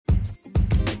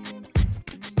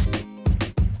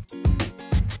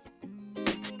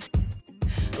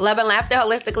Love and laughter,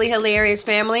 holistically hilarious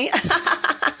family.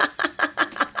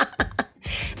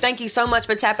 Thank you so much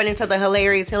for tapping into the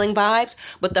hilarious healing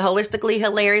vibes with the Holistically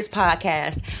Hilarious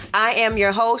podcast. I am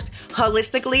your host,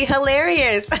 Holistically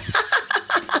Hilarious.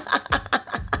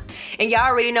 And y'all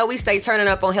already know we stay turning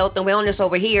up on health and wellness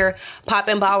over here,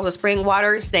 popping bottles of spring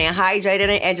water, staying hydrated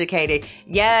and educated.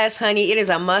 Yes, honey, it is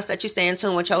a must that you stay in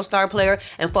tune with your star player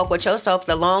and fuck with yourself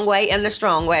the long way and the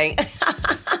strong way.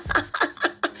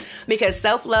 Because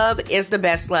self-love is the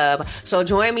best love. So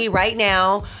join me right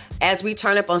now as we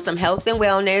turn up on some health and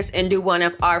wellness and do one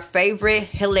of our favorite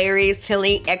hilarious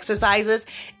healing exercises.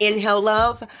 Inhale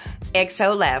love,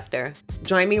 exhale laughter.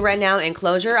 Join me right now and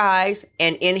close your eyes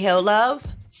and inhale love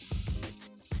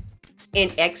and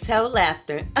exhale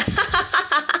laughter.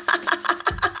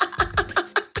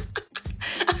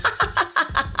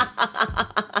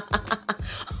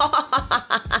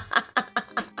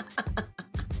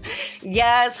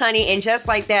 Yes, honey. And just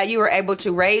like that, you were able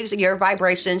to raise your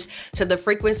vibrations to the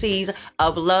frequencies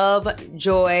of love,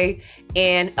 joy,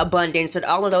 and abundance, and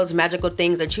all of those magical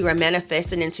things that you are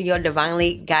manifesting into your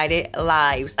divinely guided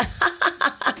lives.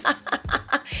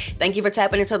 Thank you for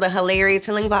tapping into the hilarious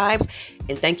healing vibes,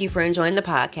 and thank you for enjoying the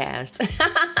podcast.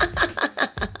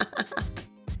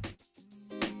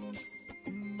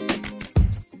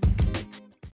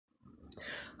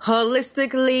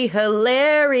 Holistically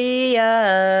hilarious.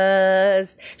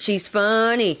 She's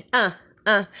funny.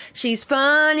 She's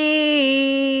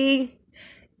funny.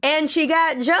 And she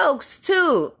got jokes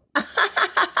too.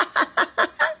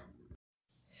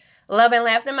 Love and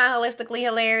laughter, my holistically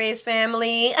hilarious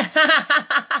family.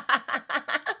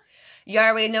 You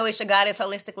already know it's your goddess,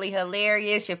 Holistically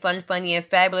Hilarious, your fun, funny, and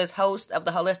fabulous host of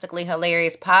the Holistically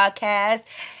Hilarious podcast.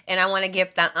 And I want to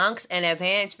give the unks in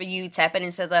advance for you tapping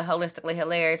into the Holistically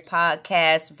Hilarious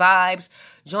podcast vibes,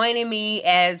 joining me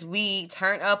as we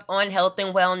turn up on health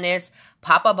and wellness,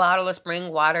 pop a bottle of spring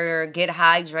water, get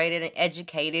hydrated and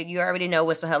educated. You already know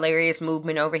it's a hilarious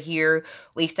movement over here.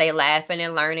 We stay laughing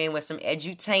and learning with some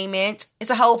edutainment. It's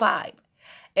a whole vibe.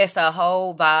 It's a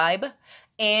whole vibe.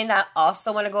 And I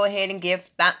also want to go ahead and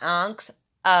give thanks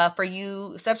for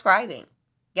you subscribing.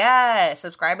 Yes,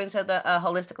 subscribing to the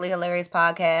Holistically Hilarious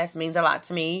podcast means a lot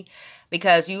to me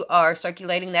because you are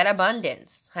circulating that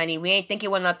abundance. Honey, we ain't thinking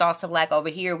with no thoughts of lack over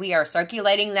here. We are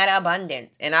circulating that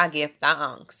abundance. And I give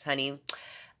thanks, honey.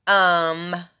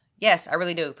 Yes, I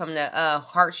really do. From the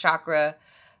heart chakra,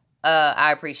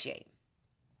 I appreciate.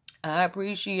 I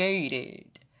appreciate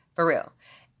it. For real.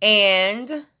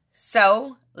 And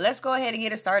so let's go ahead and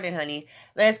get it started, honey.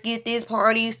 Let's get this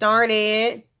party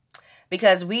started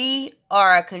because we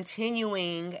are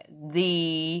continuing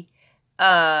the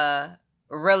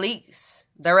releases.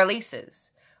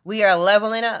 We are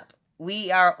leveling up. We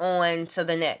are on to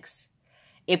the next.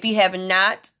 If you have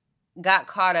not got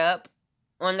caught up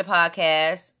on the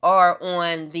podcast or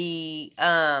on the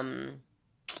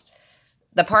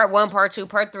part 1, part 2,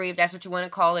 part 3, if that's what you want to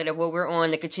call it, of what we're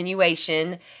on, the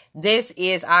continuation, this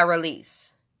is our release.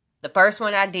 The first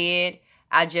one I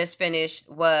just finished,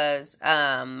 was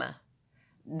the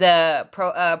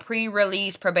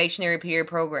pre-release probationary period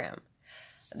program.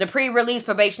 The pre-release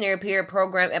probationary period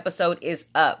program episode is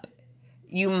up.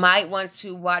 You might want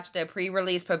to watch the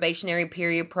pre-release probationary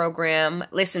period program.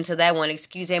 Listen to that one,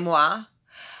 excusez-moi,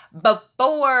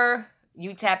 before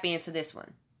you tap into this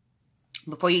one.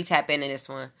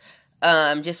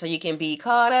 Just so you can be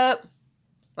caught up.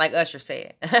 Like Usher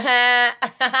said.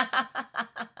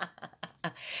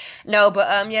 No,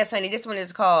 but yes, honey, this one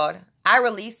is called I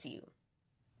Release You.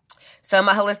 So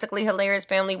my Holistically Hilarious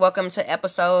family, welcome to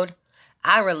episode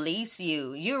I Release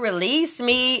You. You release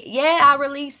me. Yeah, I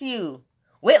release you.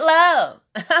 With love.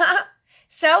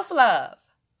 Self-love.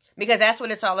 Because that's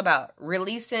what it's all about.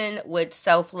 Releasing with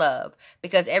self-love.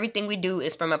 Because everything we do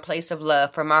is from a place of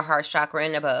love, from our heart chakra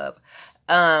and above.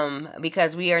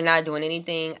 Because we are not doing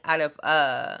anything out of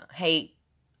hate,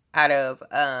 out of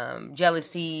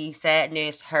jealousy,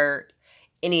 sadness, hurt,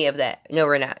 any of that. No,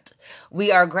 we're not.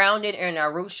 We are grounded in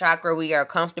our root chakra. We are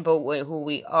comfortable with who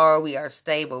we are. We are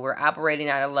stable. We're operating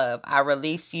out of love. I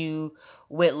release you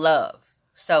with love.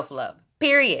 Self-love.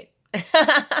 Period.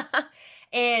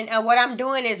 And what I'm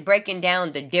doing is breaking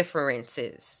down the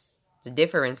differences. The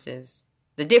differences.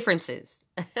 The differences,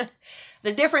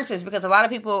 because a lot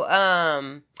of people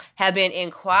have been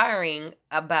inquiring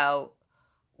about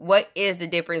what is the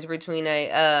difference between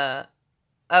a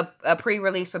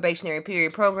pre-release probationary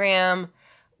period program,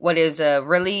 what is a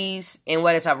release, and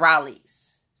what is a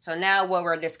release. So now what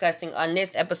we're discussing on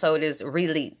this episode is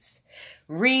release.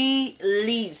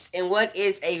 Release. And what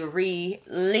is a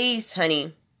release,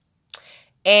 honey?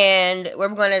 And that's what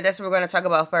we're gonna talk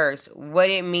about first. What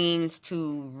it means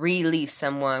to release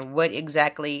someone. What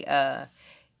exactly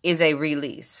is a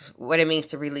release? What it means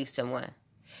to release someone.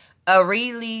 A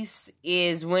release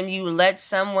is when you let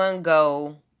someone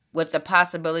go with the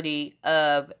possibility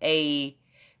of a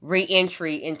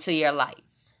re-entry into your life.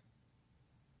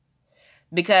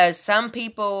 Because some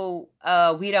people,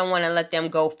 we don't want to let them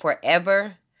go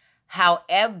forever.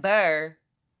 However,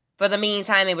 for the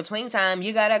meantime, in between time,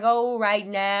 you gotta go right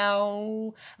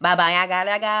now. Bye-bye, I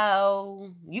gotta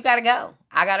go. You gotta go.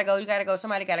 I gotta go, you gotta go.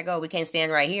 Somebody gotta go. We can't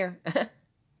stand right here.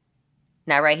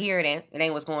 Not right here, it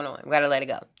ain't what's going on. We gotta let it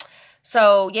go.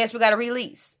 So, yes, we gotta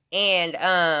release. And,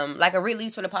 like a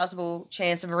release with a possible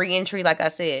chance of re-entry, like I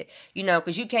said. You know,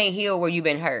 because you can't heal where you've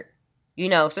been hurt. You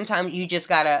know, sometimes you just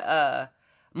gotta,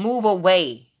 move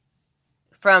away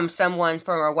from someone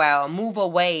for a while. Move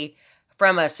away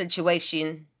from a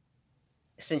situation.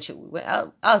 I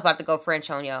was about to go French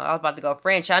on y'all. I was about to go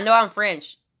French. I know I'm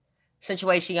French.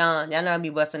 Situation. I know I'm be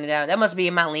busting it out. That must be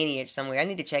in my lineage somewhere. I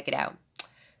need to check it out.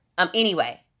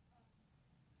 Anyway.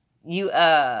 You,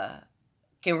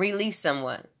 can release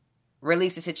someone.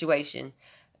 Release a situation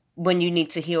when you need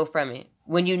to heal from it.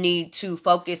 When you need to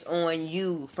focus on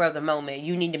you for the moment.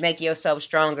 You need to make yourself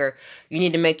stronger. You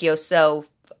need to make yourself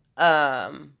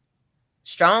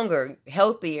stronger,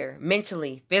 healthier,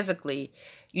 mentally, physically.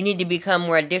 You need to become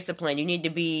more disciplined. You need to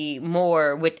be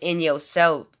more within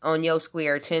yourself, on your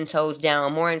square, 10 toes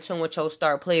down, more in tune with your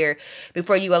star player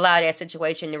before you allow that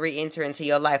situation to re-enter into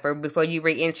your life, or before you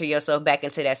re-enter yourself back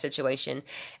into that situation.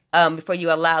 Before you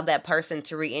allow that person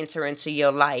to re-enter into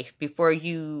your life. Before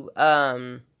you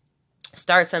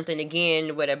start something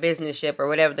again with a business ship or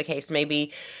whatever the case may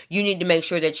be, you need to make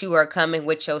sure that you are coming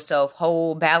with yourself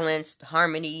whole, balanced,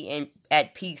 harmony, and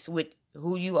at peace with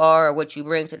who you are or what you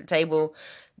bring to the table,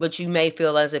 but you may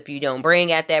feel as if you don't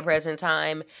bring at that present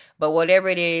time. But whatever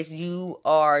it is, you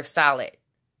are solid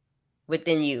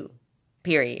within you,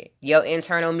 period. Your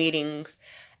internal meetings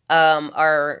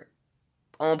are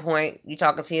on point. You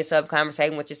talking to yourself,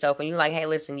 conversating with yourself, and you're like, hey,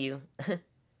 listen, you,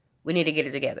 we need to get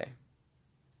it together.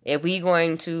 If we're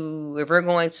going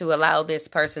to allow this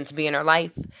person to be in our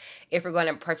life, if we're going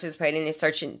to participate in a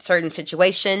certain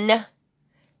situation,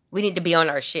 we need to be on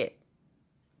our shit.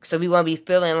 So we won't be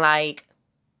feeling like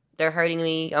they're hurting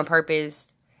me on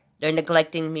purpose, they're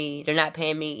neglecting me, they're not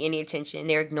paying me any attention,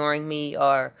 they're ignoring me,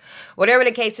 or whatever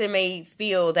the case it may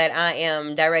feel that I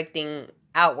am directing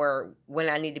outward when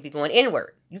I need to be going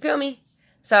inward. You feel me?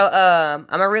 So I'm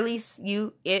gonna release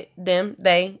you, it, them,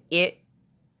 they, it,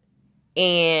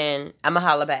 and I'm gonna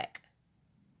holler back.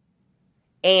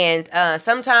 And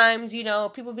sometimes, you know,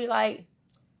 people be like,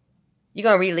 you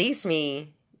gonna release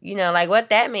me? You know, like,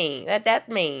 what that mean? What that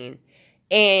mean?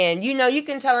 And, you know, you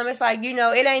can tell them it's like, you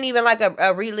know, it ain't even like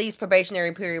a release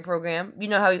probationary period program. You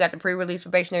know how you got the pre-release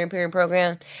probationary period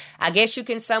program? I guess you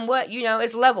can somewhat, you know,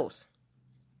 it's levels.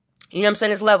 You know what I'm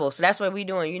saying? It's levels. So that's what we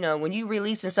doing. You know, when you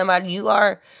releasing somebody, you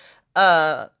are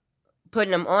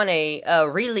putting them on a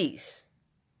release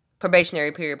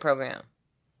probationary period program.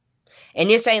 And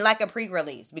this ain't like a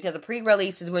pre-release, because a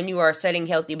pre-release is when you are setting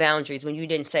healthy boundaries, when you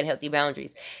didn't set healthy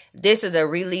boundaries. This is a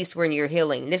release when you're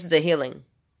healing. This is a healing.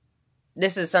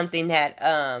 This is something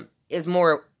that is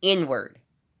more inward.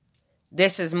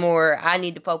 This is more, I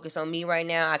need to focus on me right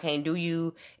now. I can't do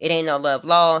you. It ain't no love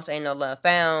lost, ain't no love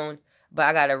found,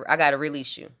 but I gotta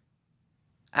release you.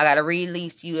 I gotta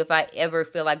release you if I ever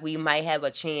feel like we might have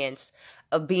a chance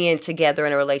of being together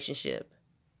in a relationship.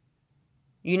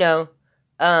 You know?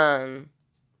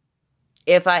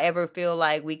 If I ever feel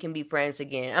like we can be friends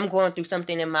again. I'm going through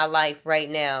something in my life right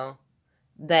now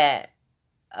that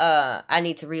I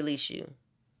need to release you.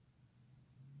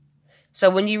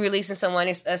 So when you're releasing someone,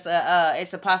 it's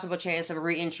a possible chance of a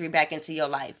re-entry back into your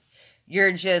life.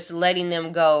 You're just letting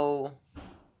them go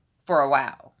for a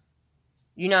while.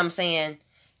 You know what I'm saying?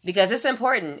 Because it's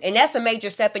important. And that's a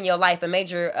major step in your life, a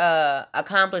major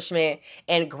accomplishment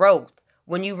and growth.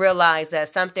 When you realize that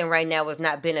something right now is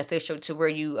not beneficial to where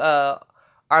you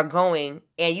are going,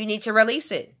 and you need to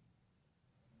release it.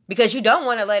 Because you don't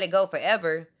want to let it go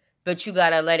forever, but you got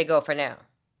to let it go for now.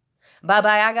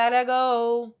 Bye-bye, I got to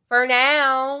go for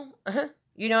now.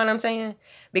 You know what I'm saying?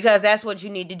 Because that's what you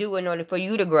need to do in order for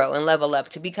you to grow and level up,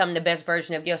 to become the best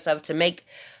version of yourself, to make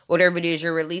whatever it is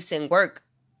you're releasing work.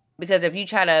 Because if you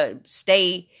try to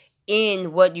stay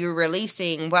in what you're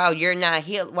releasing while you're not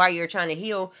healed, while you're trying to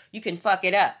heal, you can fuck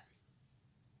it up.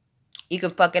 You can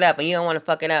fuck it up, and you don't want to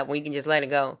fuck it up when you can just let it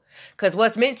go. Because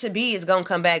what's meant to be is going to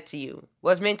come back to you.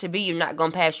 What's meant to be, you're not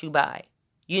going to pass you by.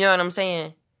 You know what I'm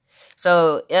saying?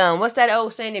 So, what's that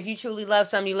old saying? If you truly love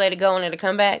something, you let it go and it'll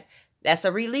come back. That's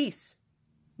a release.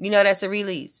 That's a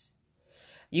release.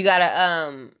 You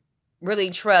gotta really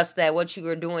trust that what you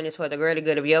are doing is for the greater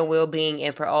good of your well-being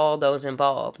and for all those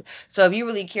involved. So if you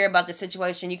really care about the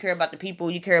situation, you care about the people,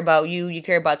 you care about you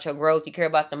care about your growth, you care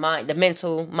about the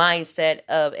mental mindset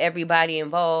of everybody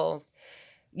involved,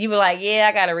 you be like, yeah,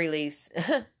 I gotta release.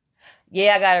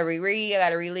 Yeah, I gotta I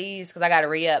gotta release, because I gotta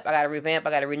re-up, I gotta revamp, I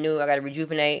gotta renew, I gotta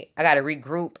rejuvenate, I gotta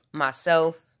regroup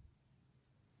myself.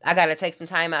 I gotta take some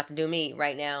time out to do me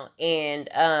right now. And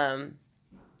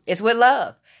it's with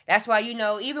love. That's why,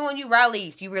 even when you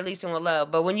release, you releasing with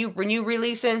love. But when you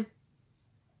releasing,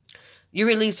 you're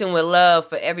releasing with love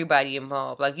for everybody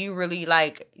involved. Like, you really,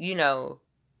 like, it's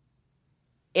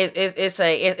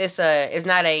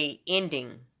not a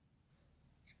ending.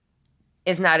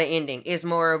 It's not an ending. It's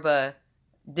more of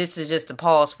this is just a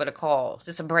pause for the cause.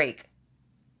 It's a break.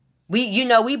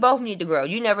 We both need to grow.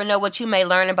 You never know what you may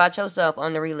learn about yourself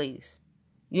on the release.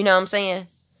 You know what I'm saying?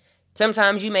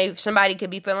 Sometimes somebody could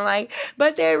be feeling like,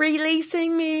 but they're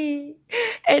releasing me,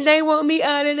 and they want me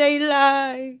out of their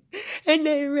life, and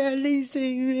they're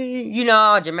releasing me.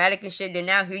 All dramatic and shit. Then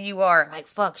now here you are, like,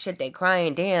 fuck, shit, they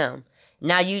crying, damn.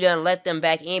 Now you done let them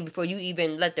back in before you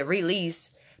even let the release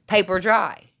paper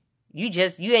dry.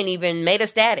 You ain't even made a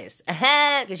status.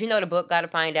 Because the book Gotta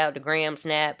Find Out, the Graham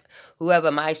Snap, whoever,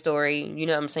 My Story, you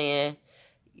know what I'm saying?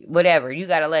 Whatever, you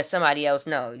gotta let somebody else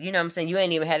know. You know what I'm saying? You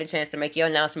ain't even had a chance to make your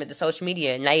announcement to social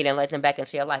media. Now you done let them back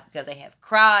into your life because they have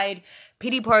cried,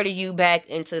 pity parted you back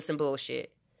into some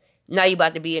bullshit. Now you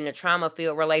about to be in a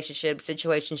trauma-filled relationship,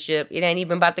 situationship. It ain't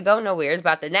even about to go nowhere.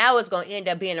 Now it's gonna end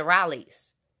up being a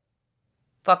release.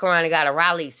 Fuck around and gotta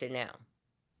release it now.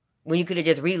 When you could have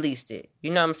just released it. You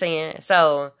know what I'm saying?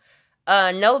 So,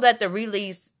 know that the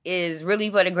release is really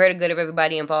for the greater good of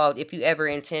everybody involved if you ever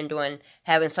intend on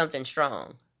having something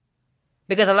strong.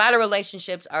 Because a lot of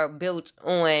relationships are built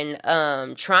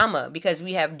on trauma, because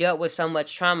we have dealt with so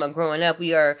much trauma growing up.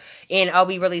 All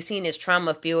we really seen is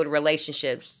trauma-filled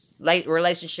relationships. Like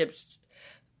relationships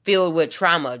filled with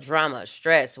trauma, drama,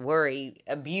 stress, worry,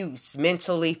 abuse,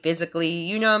 mentally, physically,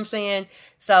 you know what I'm saying?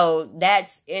 So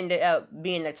that's ended up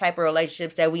being the type of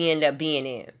relationships that we end up being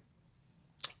in.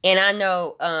 And I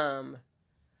know,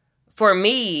 for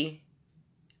me,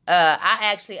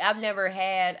 I've never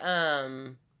had,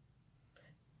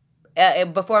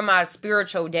 before my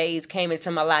spiritual days came into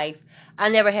my life, I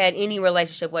never had any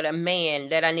relationship with a man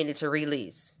that I needed to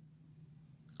release.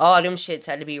 All them shits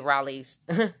had to be released.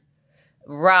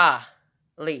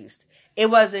 Released. It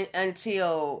wasn't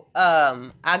until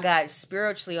I got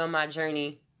spiritually on my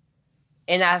journey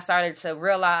and I started to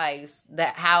realize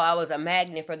that how I was a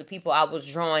magnet for the people I was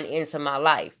drawing into my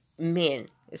life. Men,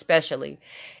 especially.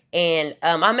 And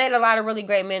I met a lot of really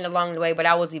great men along the way, but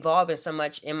I was evolving so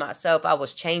much in myself. I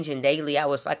was changing daily. I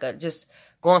was like just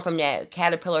going from that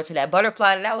caterpillar to that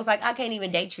butterfly. And I was like, I can't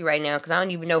even date you right now because I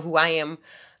don't even know who I am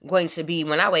going to be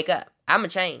when I wake up. I'm a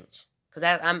change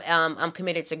because I'm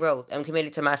committed to growth. I'm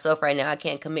committed to myself right now. I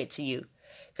can't commit to you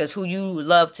because who you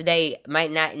love today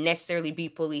might not necessarily be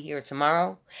fully here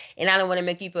tomorrow. And I don't want to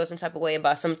make you feel some type of way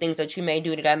about some things that you may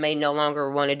do that I may no longer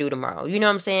want to do tomorrow. You know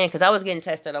what I'm saying? Because I was getting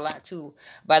tested a lot too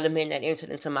by the men that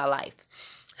entered into my life.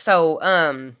 So,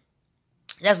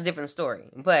 that's a different story.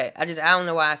 But I don't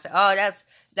know why I said, oh,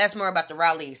 that's more about the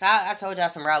release. I told y'all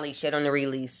some release shit on the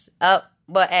release.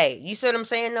 But hey, you see what I'm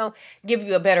saying though? Give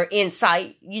you a better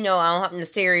insight, on the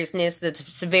seriousness, the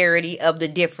severity of the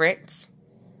difference.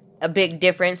 A big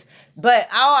difference. But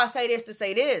I say this to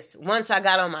say this. Once I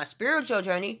got on my spiritual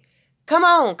journey, come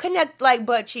on, connect like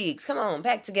butt cheeks. Come on,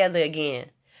 back together again.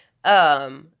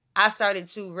 I started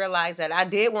to realize that I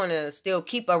did want to still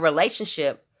keep a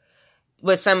relationship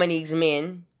with some of these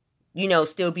men.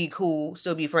 Still be cool,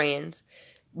 still be friends.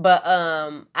 But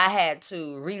I had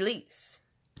to release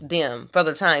them for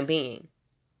the time being.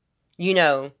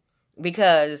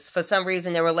 Because for some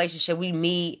reason the relationship we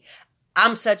meet,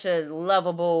 I'm such a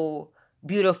lovable,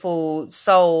 beautiful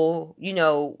soul,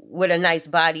 with a nice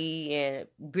body and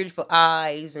beautiful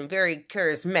eyes and very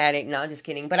charismatic. No, I'm just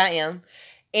kidding, but I am.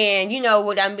 And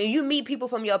what I mean, you meet people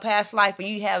from your past life and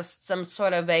you have some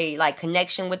sort of a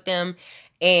connection with them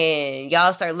and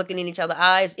y'all start looking in each other's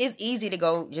eyes. It's easy to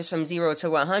go just from 0 to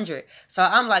 100. So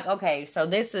I'm like, okay, so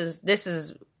this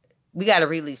is, we got to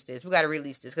release this. We got to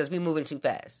release this because we're moving too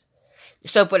fast.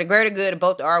 So for the greater good of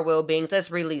both our well-beings, let's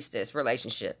release this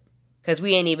relationship. Because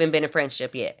we ain't even been in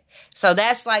friendship yet. So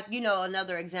that's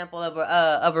another example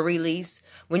of a release.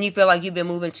 When you feel like you've been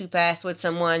moving too fast with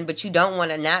someone, but you don't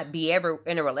want to not be ever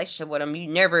in a relationship with them. You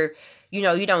never, you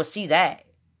don't see that.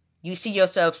 You see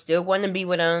yourself still wanting to be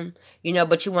with them,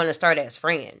 but you want to start as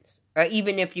friends. Or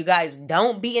even if you guys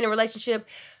don't be in a relationship,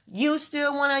 you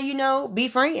still want to, be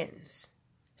friends.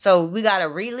 So we got to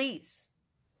release.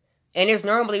 And there's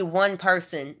normally one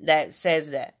person that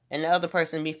says that. And the other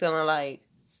person be feeling like,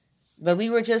 but we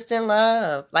were just in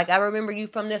love. Like, I remember you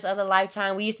from this other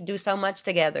lifetime. We used to do so much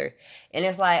together. And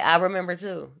it's like, I remember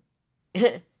too.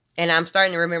 And I'm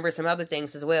starting to remember some other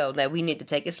things as well. That we need to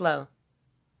take it slow.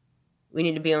 We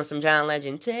need to be on some John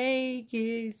Legend. Take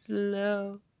it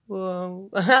slow. Whoa.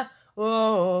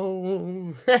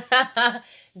 Whoa.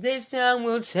 This time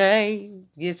we'll take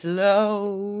it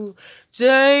slow.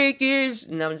 Take it.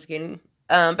 No, I'm just kidding.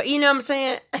 But you know what I'm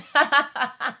saying?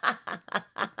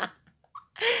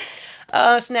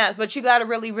 Snaps. But you got to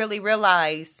really, really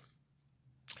realize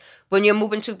when you're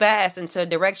moving too fast into a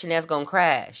direction that's going to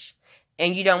crash.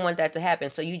 And you don't want that to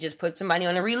happen. So you just put somebody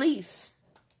on a release.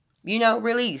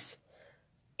 Release.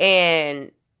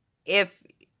 And if,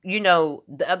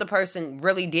 the other person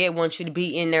really did want you to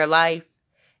be in their life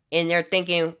and they're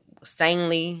thinking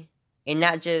sanely and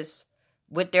not just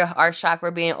with their heart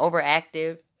chakra being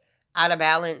overactive, out of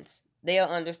balance, they'll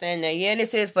understand that, yeah,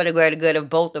 this is for the greater good of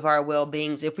both of our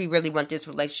well-beings. If we really want this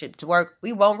relationship to work,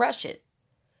 we won't rush it.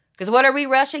 Because what are we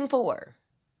rushing for?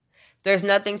 There's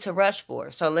nothing to rush for.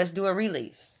 So let's do a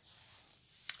release.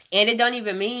 And it don't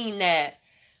even mean that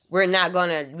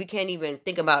we can't even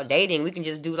think about dating. We can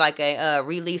just do like a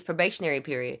release probationary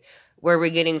period where we're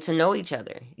getting to know each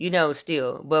other,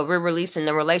 still. But we're releasing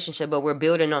the relationship, but we're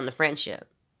building on the friendship.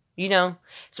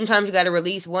 Sometimes you got to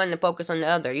release one to focus on the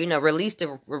other. Release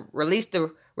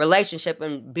the relationship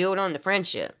and build on the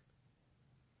friendship.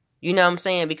 You know what I'm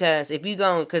saying? Because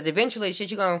eventually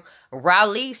you're going to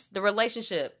release the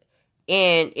relationship.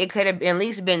 And it could have at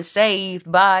least been saved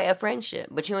by a friendship.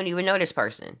 But you don't even know this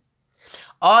person.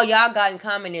 All y'all got in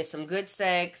common is some good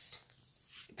sex,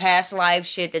 past life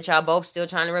shit that y'all both still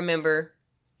trying to remember.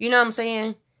 You know what I'm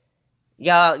saying?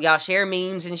 Y'all share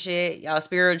memes and shit. Y'all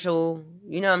spiritual.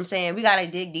 You know what I'm saying? We gotta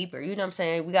dig deeper. You know what I'm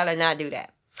saying? We gotta not do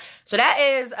that. So that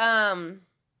is a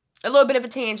little bit of a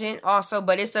tangent also,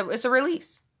 but it's a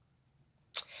release.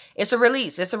 It's a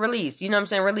release. It's a release. You know what I'm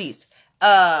saying? Release.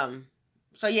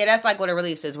 So yeah, that's like what a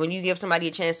release is. When you give somebody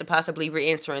a chance to possibly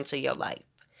re-enter into your life.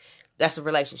 That's a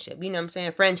relationship. You know what I'm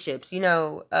saying? Friendships,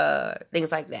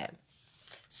 things like that.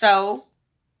 So,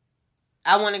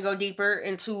 I want to go deeper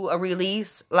into a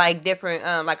release, like different,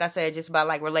 like I said, just about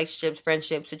like relationships,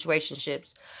 friendships,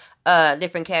 situationships,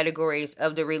 different categories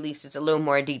of the releases, a little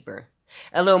more deeper.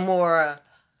 A little more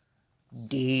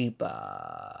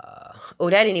deeper.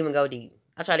 Oh, that didn't even go deep.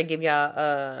 I try to give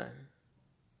y'all,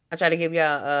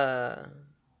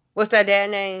 what's that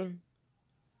dad name?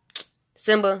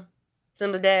 Simba's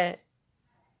dad?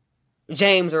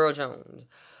 James Earl Jones.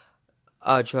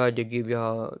 I tried to give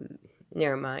y'all...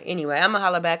 Never mind. Anyway, I'm going to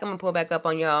holler back. I'm going to pull back up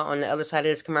on y'all on the other side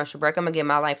of this commercial break. I'm going to get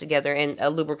my life together and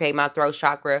lubricate my throat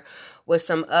chakra with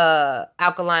some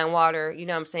alkaline water. You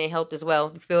know what I'm saying? Health as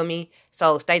well. You feel me?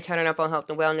 So stay turning up on health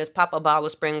and wellness. Pop a bottle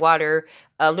of spring water.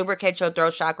 Lubricate your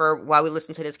throat chakra while we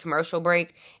listen to this commercial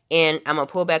break. And I'm going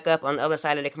to pull back up on the other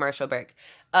side of the commercial break.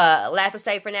 Laugh and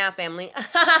stay for now, family.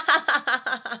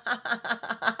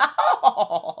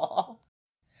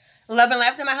 Love and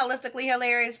laughter, my holistically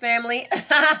hilarious family.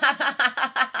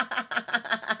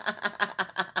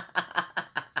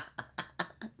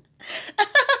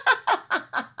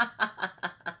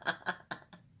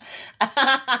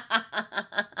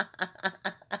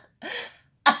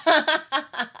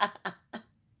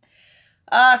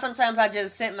 Sometimes I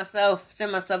just send myself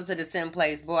to the same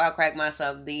place. Boy, I crack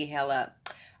myself the hell up.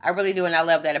 I really do, and I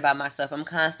love that about myself. I'm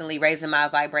constantly raising my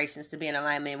vibrations to be in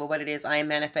alignment with what it is I am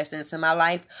manifesting into my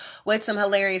life with some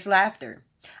hilarious laughter.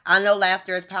 I know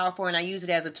laughter is powerful, and I use it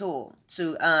as a tool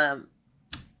to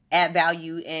add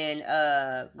value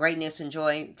and greatness and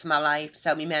joy to my life, to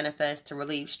help me manifest, to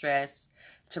relieve stress,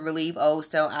 to relieve old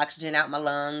stale oxygen out my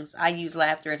lungs. I use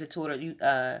laughter as a tool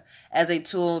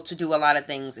to do a lot of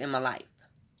things in my life.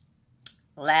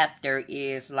 Laughter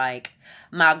is like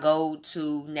my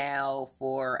go-to now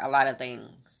for a lot of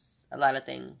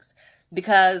things.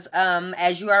 Because,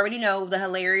 as you already know, the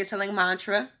hilarious healing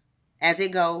mantra, as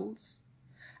it goes,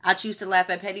 I choose to laugh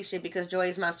at petty shit because joy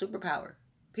is my superpower.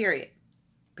 Period.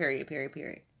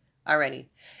 Alrighty.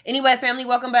 Anyway, family,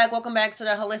 welcome back to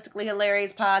the Holistically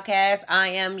Hilarious podcast. I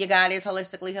am your goddess,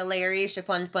 Holistically Hilarious, your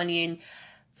fun, funny, and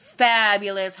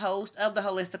fabulous host of the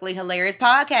Holistically Hilarious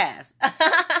podcast.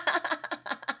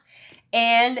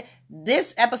 And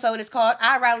this episode is called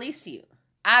I Release You.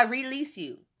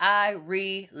 I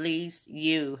release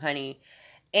you, honey.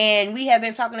 And we have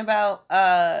been talking about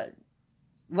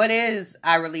what is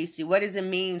I release you? What does it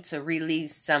mean to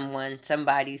release someone,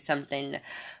 somebody, something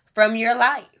from your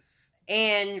life?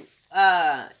 And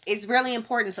it's really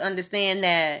important to understand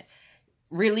that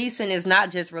releasing is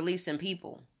not just releasing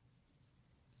people.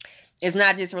 It's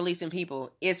not just releasing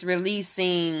people. It's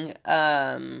releasing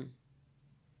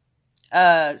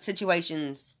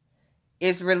situations.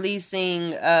 It's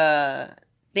releasing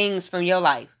things from your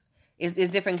life. It's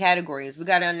different categories. We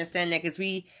got to understand that because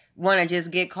we want to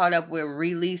just get caught up with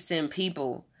releasing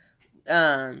people.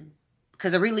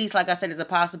 Because a release, like I said, is a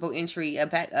possible entry,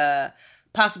 a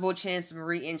possible chance of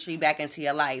re-entry back into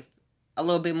your life. A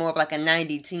little bit more of like a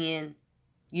 90-10,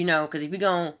 you know, because if you're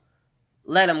going to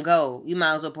let them go, you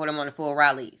might as well put them on a full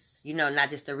release, you know,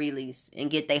 not just a release, and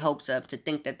get their hopes up to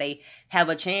think that they have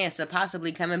a chance of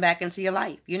possibly coming back into your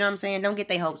life. You know what I'm saying? Don't get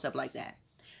their hopes up like that.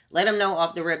 Let them know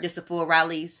off the rip, this is a full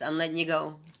release. I'm letting you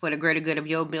go for the greater good of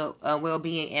your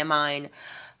well-being and mine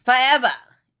forever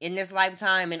in this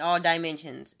lifetime in all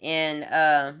dimensions.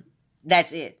 And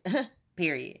that's it.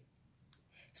 Period.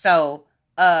 So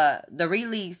the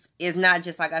release is not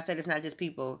just, like I said, it's not just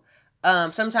people.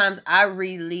 Sometimes I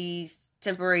release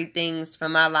temporary things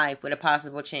from my life with a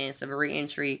possible chance of a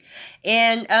re-entry.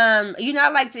 And, you know, I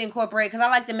like to incorporate, because I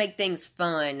like to make things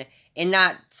fun and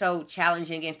not so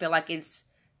challenging and feel like it's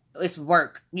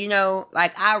work, you know?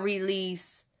 Like, I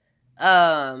release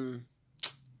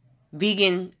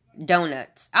vegan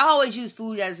donuts. I always use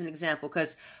food as an example,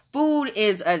 because food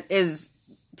is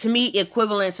to me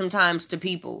equivalent sometimes to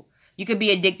people. You can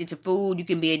be addicted to food. You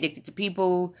can be addicted to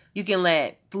people. You can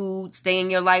let food stay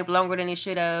in your life longer than it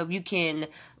should have. You can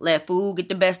let food get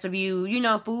the best of you. You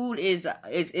know, food is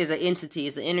an entity.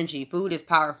 It's an energy. Food is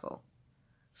powerful.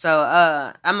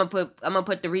 So I'm gonna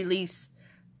put the release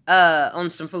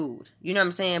on some food. You know what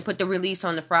I'm saying? Put the release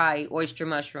on the fried oyster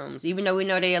mushrooms. Even though we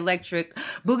know they electric.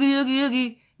 Boogie oogie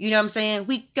oogie. You know what I'm saying?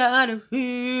 We gotta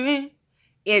hear it.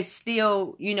 It's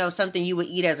still, you know, something you would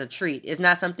eat as a treat. It's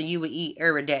not something you would eat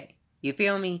every day. You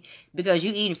feel me? Because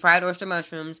you eating fried oyster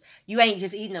mushrooms, you ain't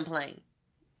just eating them plain.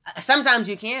 Sometimes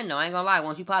you can, though. I ain't gonna lie.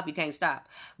 Once you pop, you can't stop.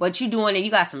 But you doing it,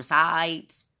 you got some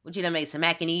sides. What you done made? Some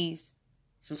mac and cheese,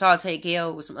 some sauteed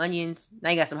kale with some onions. Now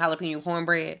you got some jalapeno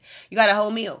cornbread. You got a whole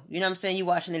meal. You know what I'm saying? You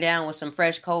washing it down with some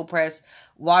fresh, cold-pressed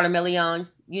watermelon,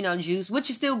 you know, juice,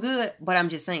 which is still good. But I'm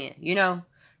just saying, you know,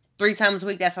 3 times a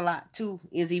week, that's a lot. 2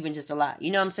 is even just a lot. You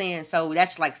know what I'm saying? So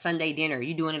that's like Sunday dinner.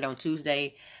 You doing it on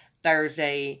Tuesday,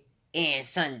 Thursday, and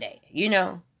Sunday. You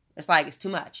know? It's like, it's too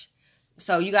much.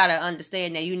 So you got to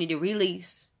understand that you need to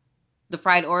release the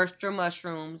fried oyster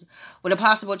mushrooms with a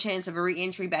possible chance of a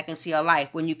re-entry back into your life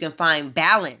when you can find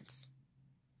balance.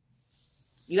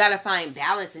 You got to find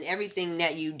balance in everything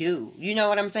that you do. You know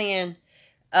what I'm saying?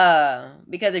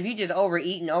 Because if you just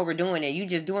overeating, overdoing it, you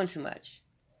just doing too much.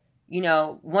 You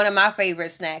know, one of my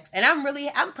favorite snacks, and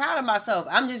I'm proud of myself.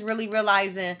 I'm just really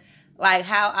realizing like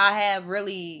how I have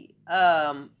really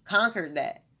conquered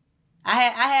that. I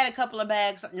had a couple of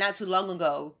bags not too long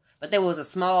ago, but they was a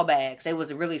small bags. They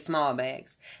was really small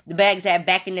bags. The bags that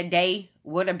back in the day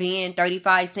would have been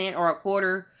 35 cents or a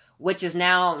quarter, which is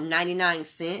now 99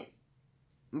 cents.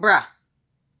 Bruh.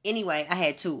 Anyway, I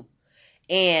had 2.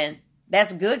 And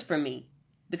that's good for me.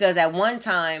 Because at one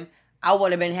time, I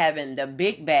would have been having the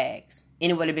big bags,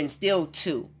 and it would have been still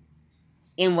 2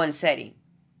 in one setting.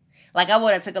 Like, I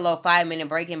would have took a little 5-minute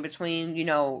break in between, you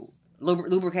know,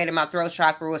 lubricated my throat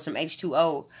chakra with some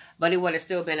H2O, but it would have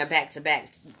still been a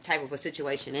back-to-back type of a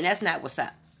situation, and that's not what's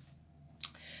up.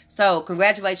 So,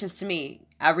 congratulations to me.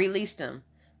 I released them.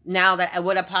 Now that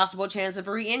with a possible chance of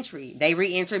re-entry. They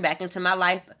re-entered back into my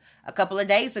life a couple of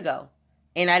days ago,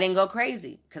 and I didn't go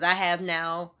crazy, because I have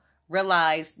now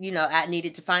realized, you know, I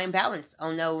needed to find balance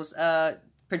on those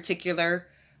particular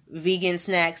vegan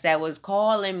snacks that was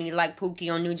calling me like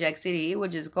Pookie on New Jack City. It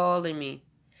was just calling me.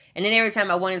 And then every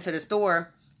time I went into the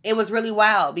store, it was really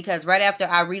wild, because right after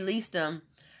I released them,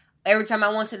 every time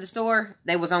I went to the store,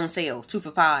 they was on sale, 2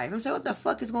 for $5. I'm saying, what the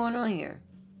fuck is going on here?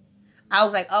 I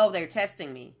was like, oh, they're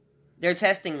testing me. They're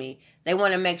testing me. They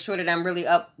want to make sure that I'm really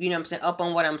up, you know what I'm saying, up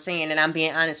on what I'm saying, and I'm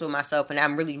being honest with myself, and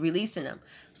I'm really releasing them.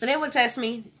 So they would test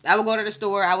me. I would go to the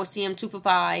store. I would see them 2 for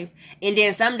 $5. And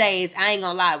then some days, I ain't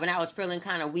gonna lie, when I was feeling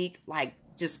kind of weak, like,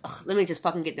 just, let me just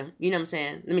fucking get them. You know what I'm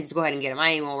saying? Let me just go ahead and get them.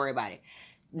 I ain't gonna worry about it.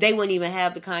 They wouldn't even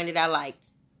have the kind that I liked.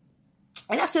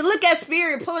 And I said, look at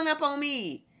Spirit pulling up on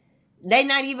me. They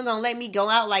not even gonna let me go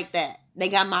out like that. They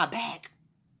got my back.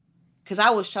 Because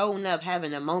I was showing up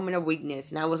having a moment of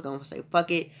weakness. And I was gonna say,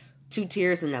 fuck it. 2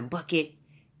 tears in a bucket.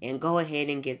 And go ahead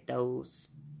and get those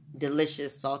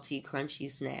delicious, salty,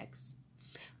 crunchy snacks.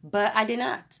 But I did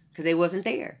not. Because they wasn't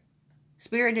there.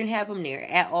 Spirit didn't have them there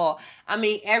at all. I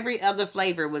mean, every other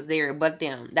flavor was there but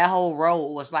them. That whole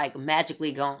roll was like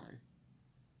magically gone.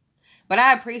 But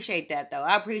I appreciate that, though.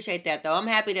 I'm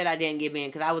happy that I didn't give in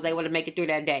because I was able to make it through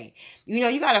that day. You know,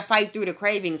 you got to fight through the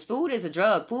cravings. Food is a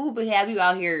drug. Food will have you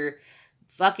out here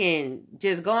fucking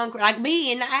just going, like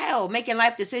me in the aisle, making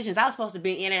life decisions. I was supposed to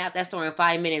be in and out that store in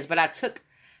 5 minutes, but I took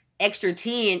extra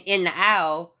 10 in the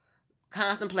aisle,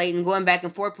 contemplating, going back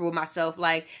and forth with myself,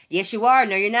 like, yes, you are.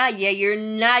 No, you're not. Yeah, you're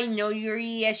not. No, you're,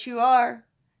 yes, you are.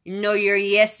 No, you're,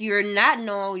 yes, you're not.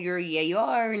 No, you're, yeah, you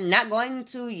are. Not going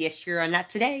to. Yes, you're not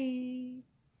today.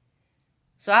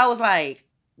 So I was like,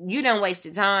 you done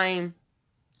wasted time,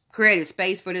 created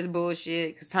space for this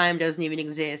bullshit, because time doesn't even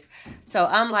exist. So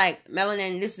I'm like,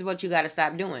 Melanin, this is what you got to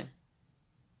stop doing.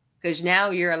 Because now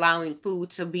you're allowing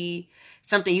food to be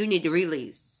something you need to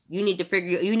release. You need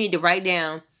to write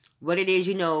down what it is,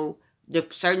 the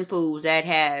certain foods that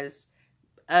has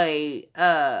a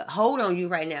hold on you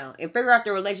right now, and figure out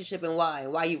the relationship and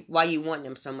why you want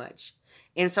them so much.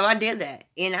 And so I did that,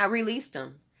 and I released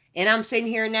them. And I'm sitting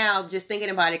here now just thinking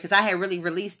about it because I had really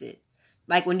released it.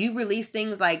 Like when you release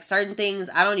things, like certain things,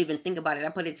 I don't even think about it. I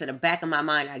put it to the back of my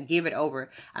mind. I give it over.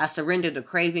 I surrender the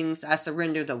cravings. I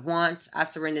surrender the wants. I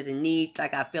surrender the needs.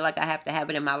 Like I feel like I have to have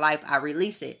it in my life. I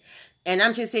release it. And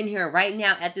I'm just sitting here right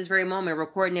now at this very moment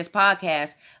recording this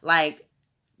podcast. Like,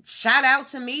 shout out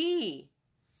to me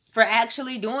for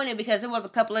actually doing it, because it was a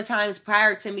couple of times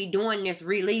prior to me doing this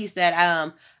release that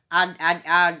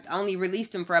I only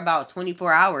released them for about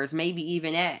 24 hours, maybe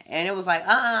even that. And it was like,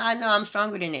 I know I'm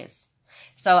stronger than this.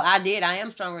 So I did. I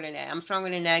am stronger than that. I'm stronger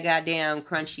than that goddamn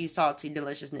crunchy, salty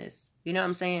deliciousness. You know what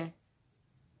I'm saying?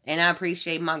 And I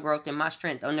appreciate my growth and my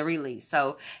strength on the release.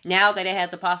 So now that it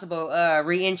has a possible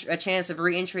a chance of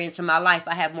re-entry into my life,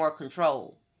 I have more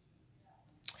control.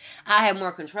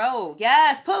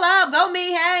 Yes, pull up. Go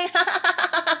me, hey.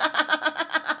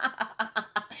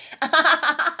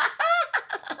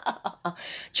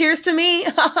 Cheers to me.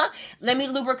 Let me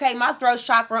lubricate my throat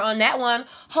chakra on that one.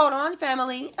 Hold on,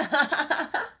 family.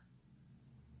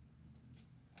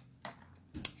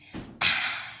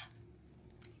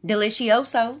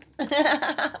 Delicioso.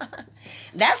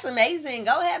 That's amazing.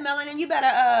 Go ahead, Melanin. You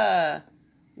better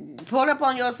pull up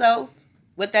on yourself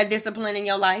with that discipline in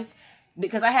your life,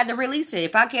 because I had to release it.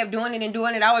 If I kept doing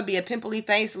it, I would be a pimply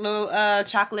faced little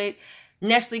chocolate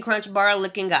Nestle Crunch bar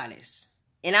looking goddess.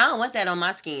 And I don't want that on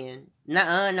my skin.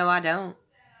 Nuh-uh, no, I don't.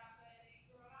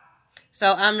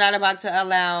 So I'm not about to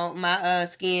allow my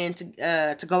skin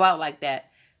to go out like that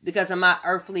because of my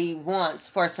earthly wants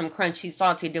for some crunchy,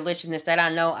 salty deliciousness that I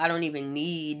know I don't even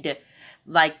need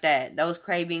like that. Those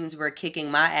cravings were kicking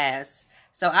my ass.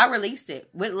 So I released it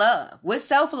with love, with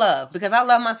self-love, because I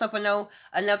love myself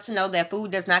enough to know that food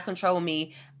does not control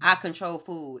me. I control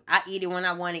food. I eat it when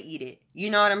I want to eat it. You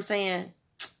know what I'm saying?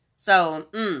 So,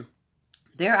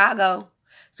 there I go.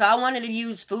 So I wanted to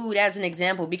use food as an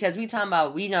example, because we talking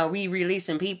about, we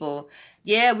releasing people.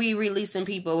 Yeah, we releasing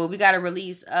people. Well, we got to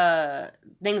release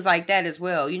things like that as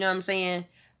well. You know what I'm saying?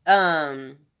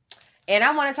 And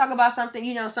I want to talk about something,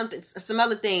 some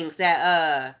other things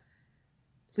that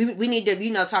we need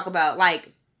to, talk about.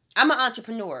 Like, I'm an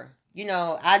entrepreneur.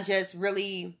 I just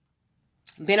really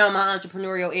been on my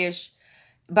entrepreneurial-ish.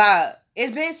 But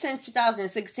it's been since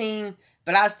 2016,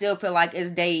 but I still feel like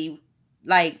it's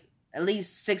at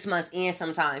least 6 months in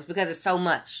sometimes, because it's so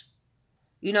much.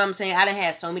 You know what I'm saying? I done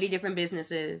had so many different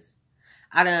businesses.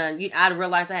 I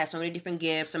realized I had so many different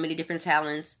gifts, so many different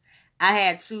talents. I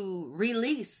had to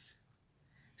release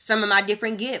some of my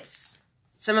different gifts,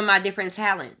 some of my different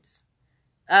talents,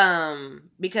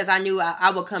 because I knew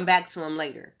I would come back to them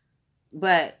later.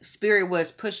 But Spirit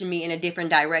was pushing me in a different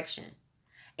direction.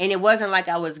 And it wasn't like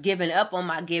I was giving up on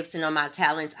my gifts and on my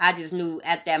talents. I just knew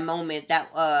at that moment that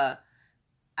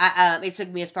it took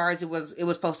me as far as it was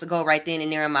supposed to go right then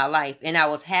and there in my life. And I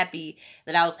was happy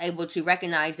that I was able to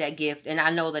recognize that gift. And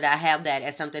I know that I have that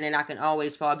as something that I can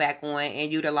always fall back on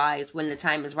and utilize when the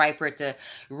time is right for it to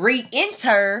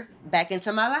re-enter back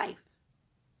into my life.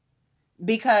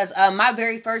 Because my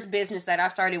very first business that I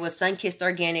started was Sunkissed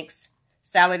Organics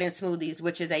Salad and Smoothies,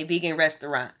 which is a vegan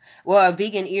restaurant. Well, a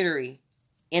vegan eatery.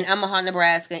 In Omaha,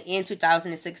 Nebraska, in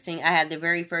 2016, I had the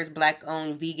very first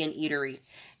Black-owned vegan eatery.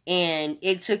 And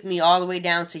it took me all the way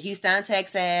down to Houston,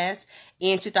 Texas,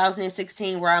 in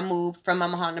 2016, where I moved from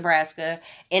Omaha, Nebraska.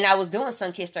 And I was doing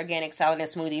Sunkissed Organic Salad and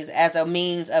Smoothies as a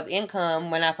means of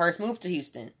income when I first moved to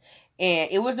Houston. And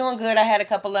it was doing good. I had a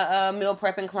couple of meal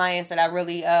prepping clients that I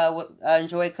really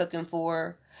enjoyed cooking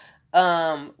for.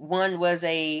 One was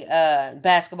a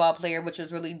basketball player, which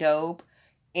was really dope.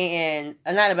 And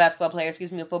not a basketball player,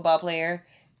 a football player.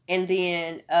 And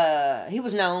then he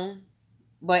was known,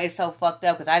 but it's so fucked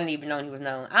up because I didn't even know he was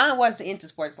known. I wasn't into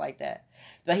sports like that,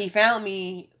 but he found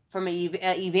me from an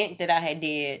event that I had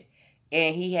did,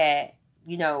 and he had,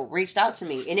 reached out to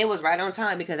me, and it was right on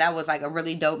time because that was like a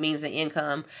really dope means of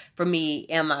income for me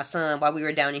and my son while we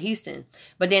were down in Houston.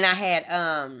 But then I had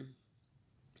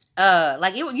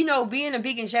like it, being a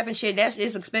vegan chef and shit,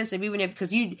 it's expensive, even if,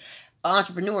 because you an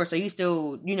entrepreneur, so you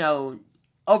still,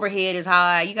 overhead is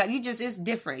high. It's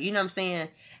different. You know what I'm saying?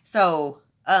 So,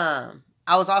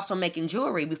 I was also making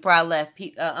jewelry before I left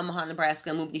Omaha,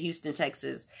 Nebraska, and moved to Houston,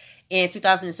 Texas. In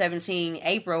 2017,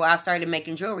 April, I started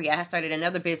making jewelry. I started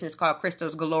another business called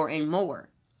Crystals Galore and More.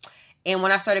 And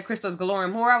when I started Crystals Galore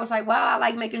and More, I was like, wow, I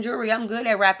like making jewelry. I'm good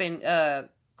at wrapping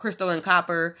crystal and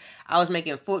copper. I was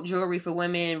making foot jewelry for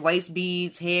women, waist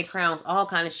beads, head crowns, all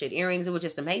kind of shit. Earrings. It was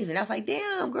just amazing. I was like,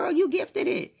 damn, girl, you gifted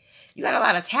it. You got a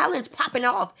lot of talents popping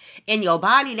off in your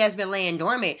body that's been laying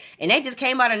dormant. And they just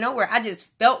came out of nowhere. I just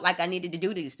felt like I needed to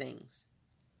do these things.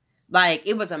 Like,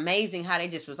 it was amazing how they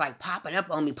just was like popping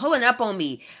up on me, pulling up on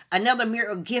me. Another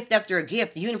miracle gift after a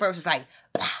gift. The universe is like,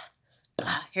 blah,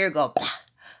 blah, here we go, blah,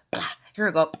 blah, here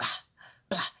we go, blah,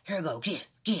 blah, here we go, gift,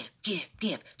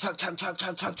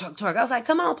 twerk. I was like,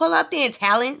 come on, pull up then,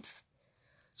 talents.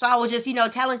 So I was just,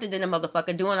 talented in the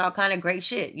motherfucker, doing all kind of great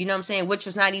shit. You know what I'm saying? Which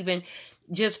was not even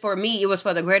just for me. It was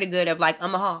for the greater good of, like,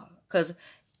 Omaha. Because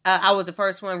I was the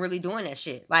first one really doing that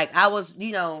shit. Like, I was,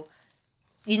 on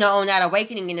that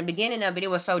awakening in the beginning of it. It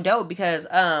was so dope because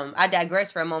I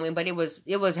digressed for a moment, but it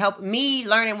was helping me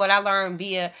learning what I learned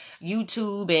via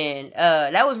YouTube, and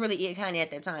that was really it kind of at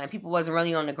that time. People wasn't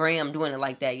really on the gram doing it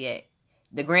like that yet.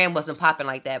 The gram wasn't popping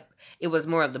like that. It was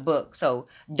more of the book. So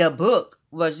the book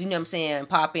was,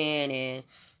 popping, and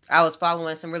I was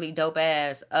following some really dope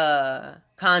ass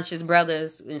conscious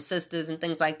brothers and sisters and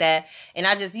things like that. And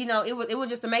I just, it was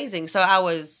just amazing. So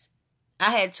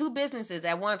I had two businesses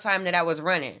at one time that I was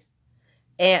running.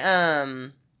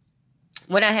 And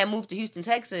when I had moved to Houston,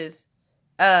 Texas,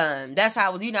 that's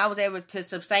how I was, I was able to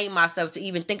sustain myself to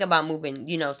even think about moving,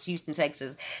 to Houston,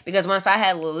 Texas. Because once I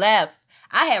had left,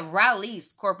 I had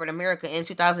released corporate America in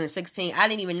 2016. I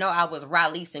didn't even know I was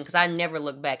releasing because I never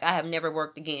looked back. I have never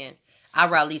worked again. I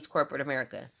released corporate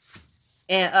America.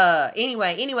 And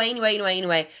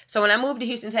anyway. So when I moved to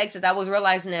Houston, Texas, I was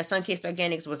realizing that Sunkissed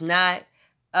Organics was not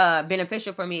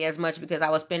beneficial for me as much because I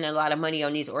was spending a lot of money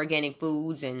on these organic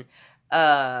foods and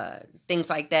things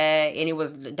like that, and it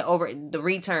was the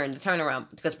turnaround,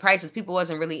 because prices, people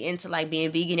wasn't really into like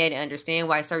being vegan. They didn't understand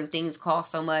why certain things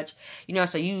cost so much,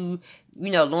 so you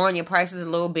lowering your prices a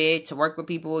little bit to work with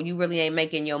people, you really ain't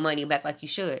making your money back like you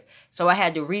should. So I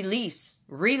had to release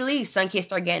Sunkissed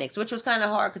Organics, which was kind of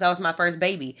hard because that was my first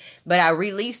baby, but I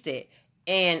released it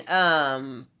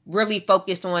and really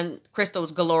focused on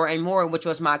Crystals Galore and More, which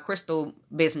was my crystal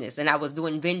business. And I was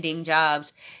doing vending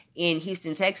jobs in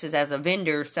Houston, Texas as a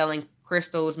vendor, selling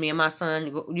crystals. Me and my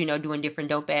son, doing different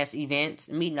dope ass events,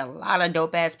 meeting a lot of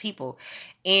dope ass people.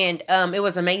 And it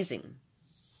was amazing.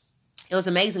 It was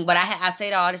amazing. But I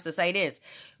say all this to say this: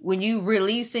 when you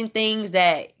releasing things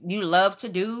that you love to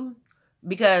do,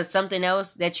 because something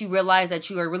else that you realize that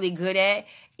you are really good at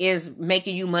is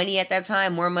making you money at that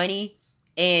time, more money,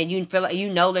 and you feel like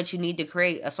that you need to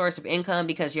create a source of income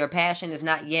because your passion is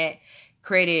not yet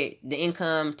created the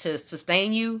income to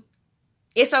sustain you,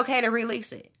 it's okay to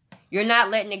release it. You're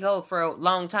not letting it go for a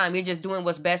long time. You're just doing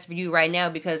what's best for you right now,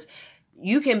 because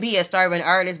you can be a starving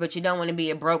artist, but you don't want to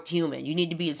be a broke human. You need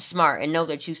to be smart and know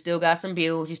that you still got some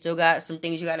bills. You still got some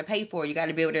things you got to pay for. You got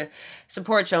to be able to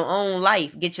support your own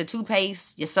life. Get your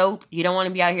toothpaste, your soap. You don't want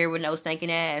to be out here with no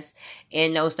stinking ass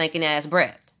and no stinking ass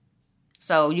breath.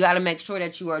 So you got to make sure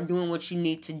that you are doing what you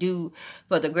need to do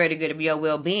for the greater good of your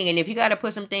well-being. And if you got to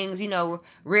put some things,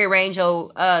 rearrange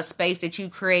your space that you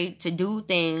create to do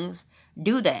things,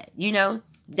 do that,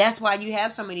 That's why you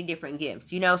have so many different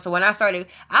gifts, So when I started,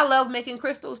 I love making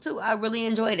crystals too. I really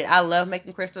enjoyed it. I love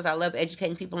making crystals. I love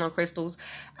educating people on crystals.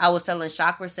 I was selling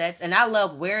chakra sets, and I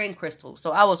love wearing crystals.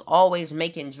 So I was always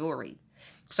making jewelry.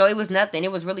 So it was nothing.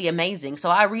 It was really amazing. So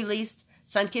I released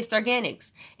Sunkissed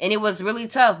Organics, and it was really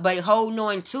tough, but holding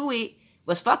on to it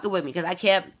was fucking with me, because I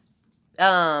kept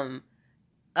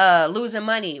losing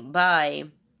money by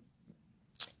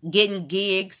getting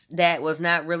gigs that was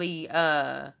not really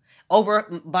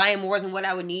over buying more than what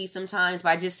I would need sometimes,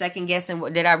 by just second guessing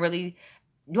did I really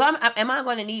am I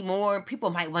going to need more? People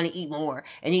might want to eat more,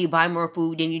 and then you buy more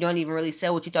food, and you don't even really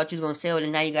sell what you thought you was going to sell,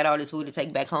 and now you got all this food to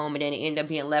take back home, and then it end up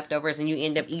being leftovers, and you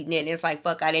end up eating it, and it's like,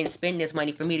 fuck, I didn't spend this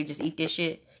money for me to just eat this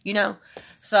shit,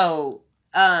 So,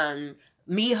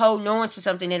 me holding on to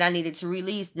something that I needed to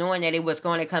release, knowing that it was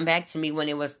going to come back to me when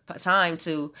it was time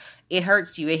to, it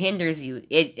hurts you, it hinders you,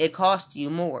 it costs you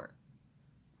more.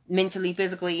 mentally,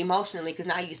 physically, emotionally, because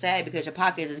now you sad because your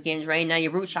pockets is getting drained. Now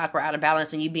your root chakra out of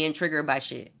balance and you being triggered by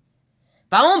shit.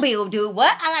 Phone bill, dude.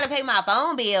 What? I gotta pay my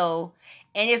phone bill.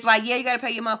 And it's like, yeah, you gotta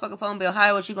pay your motherfucking phone bill.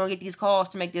 How else you gonna get these calls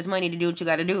to make this money to do what you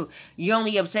gotta do? You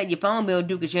only upset your phone bill,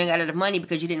 dude, because you ain't got enough money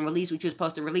because you didn't release what you were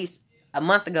supposed to release a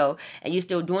month ago. And you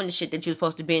still doing the shit that you're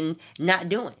supposed to been not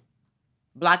doing.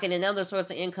 Blocking another source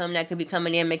of income that could be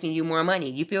coming in, making you more money.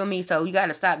 You feel me? So you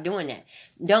gotta stop doing that.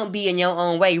 Don't be in your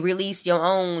own way. Release your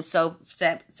own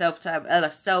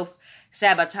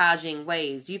self-sabotaging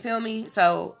ways. You feel me?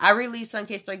 So I released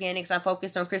Sunkissed Organics. I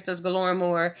focused on Crystals Galore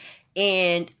more.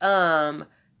 And I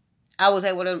was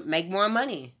able to make more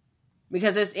money.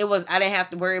 Because I didn't have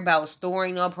to worry about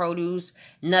storing no produce,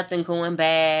 nothing going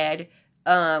bad.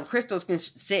 Crystals can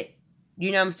sit,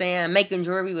 you know what I'm saying? Making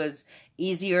jewelry was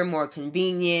easier, more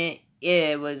convenient.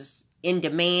 It was in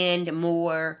demand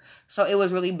more. So it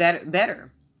was really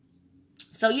better.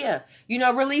 So yeah,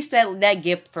 release that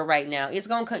gift for right now. It's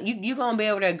gonna come. You're gonna be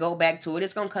able to go back to it.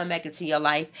 It's gonna come back into your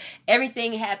life.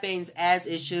 Everything happens as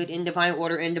it should, in divine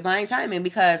order and divine timing.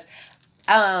 Because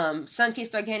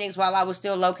Sunkissed Organics, while I was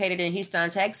still located in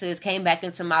Houston, Texas, came back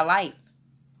into my life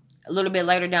a little bit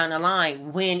later down the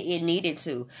line when it needed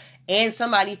to. And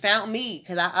somebody found me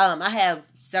because I have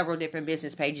several different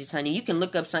business pages, honey. You can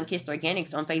look up Sunkissed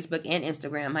Organics on Facebook and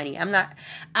Instagram, honey. I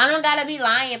don't gotta be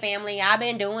lying, family. I've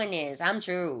been doing this. I'm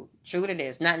true to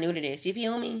this, not new to this. You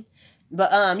feel me?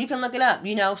 But you can look it up,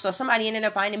 So somebody ended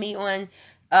up finding me on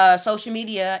social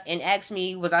media and asked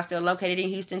me, was I still located in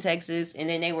Houston, Texas? And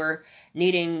then they were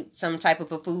needing some type of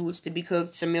foods to be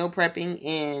cooked, some meal prepping,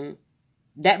 and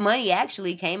that money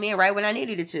actually came in right when I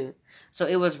needed it to. So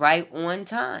it was right on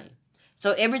time.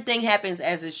 So everything happens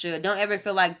as it should. Don't ever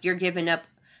feel like you're giving up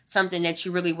something that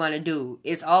you really want to do.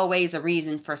 It's always a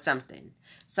reason for something.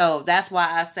 So that's why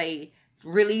I say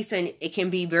releasing, it can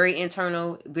be very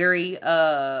internal, very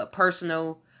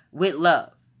personal, with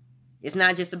love. It's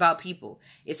not just about people.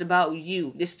 It's about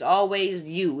you. This is always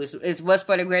you. It's what's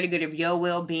for the greater good of your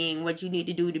well-being, what you need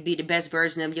to do to be the best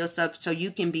version of yourself so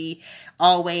you can be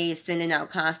always sending out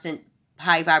constant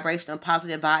high vibrational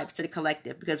positive vibes to the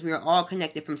collective, because we are all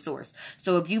connected from source.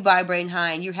 So if you vibrating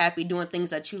high and you're happy doing things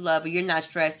that you love, or you're not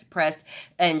stressed, pressed,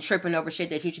 and tripping over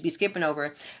shit that you should be skipping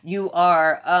over, you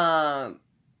are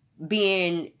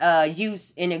being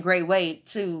used in a great way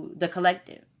to the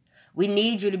collective. We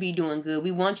need you to be doing good. We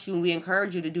want you, we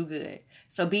encourage you to do good.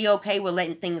 So be okay with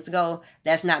letting things go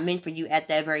that's not meant for you at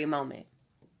that very moment.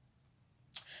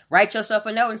 Write yourself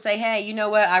a note and say, hey, you know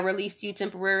what? I released you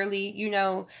temporarily.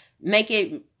 Make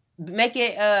it,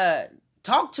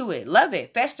 talk to it. Love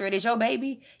it. Fester it. It's your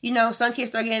baby.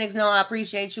 Sunkissed Organics, no, I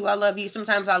appreciate you. I love you.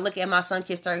 Sometimes I look at my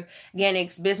Sunkissed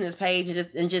Organics business page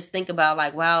and just think about,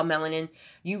 like, wow, Melanin,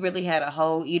 you really had a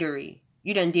whole eatery.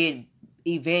 You done did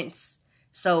events,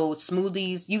 sold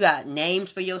smoothies. You got names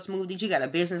for your smoothies. You got a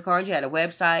business card. You had a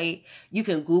website. You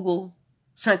can Google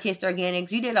Sunkissed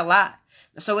Organics. You did a lot.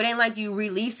 So it ain't like you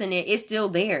releasing it. It's still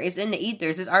there. It's in the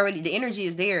ethers. It's already, the energy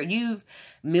is there. You've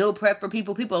meal prep for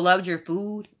people. People loved your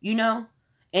food, And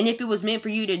if it was meant for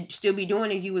you to still be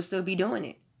doing it, you would still be doing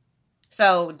it.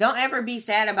 So don't ever be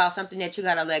sad about something that you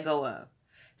got to let go of.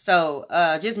 So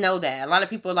just know that. A lot of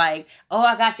people are like, oh,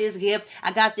 I got this gift,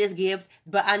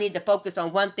 but I need to focus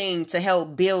on one thing to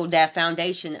help build that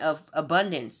foundation of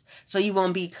abundance. So you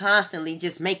won't be constantly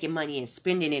just making money and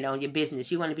spending it on your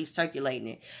business. You want to be circulating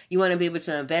it. You want to be able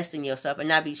to invest in yourself and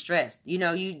not be stressed. You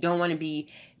don't want to be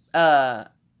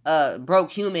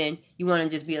broke human. You want to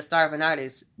just be a starving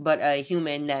artist, but a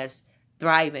human that's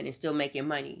thriving and still making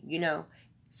money,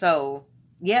 So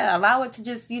yeah, allow it to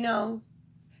just,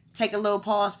 take a little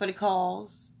pause for the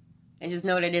calls and just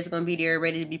know that it's going to be there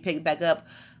ready to be picked back up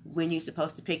when you're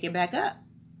supposed to pick it back up.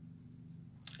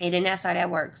 And then that's how that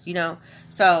works,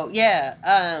 So, yeah,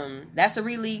 that's a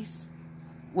release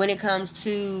when it comes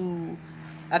to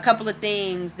a couple of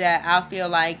things that I feel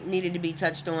like needed to be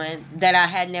touched on that I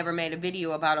had never made a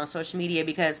video about on social media,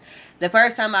 because the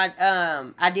first time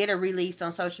I did a release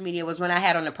on social media was when I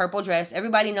had on a purple dress.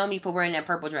 Everybody know me for wearing that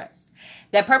purple dress.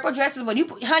 That purple dress is when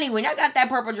I got that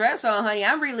purple dress on, honey,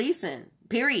 I'm releasing.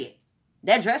 Period.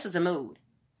 That dress is a mood.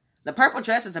 The purple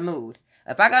dress is a mood.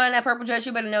 If I got on that purple dress,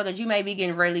 you better know that you may be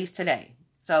getting released today.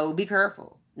 So be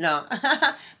careful. No,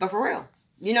 but for real,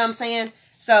 you know what I'm saying?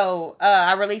 So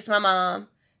I released my mom.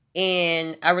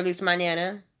 And I released my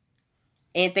nana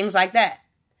and things like that.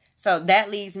 So that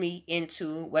leads me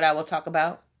into what I will talk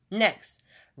about next.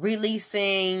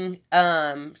 Releasing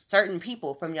certain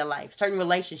people from your life, certain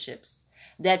relationships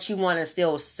that you want to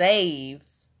still save,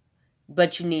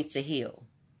 but you need to heal.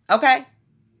 Okay?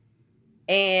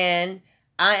 And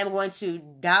I am going to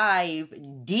dive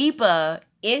deeper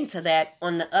into that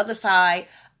on the other side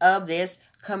of this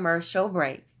commercial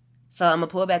break. So I'm going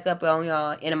to pull back up on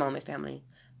y'all in a moment, family.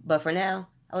 But for now,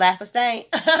 laugh or stay.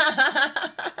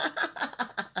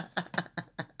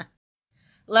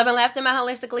 Love and laughter, my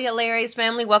holistically hilarious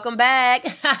family. Welcome back.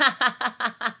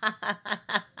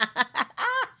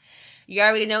 You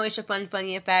already know it's your fun,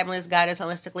 funny, and fabulous goddess,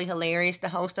 Holistically Hilarious, the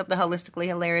host of the Holistically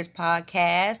Hilarious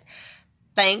podcast.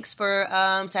 Thanks for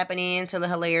tapping into the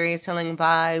hilarious healing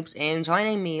vibes and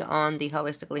joining me on the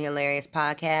Holistically Hilarious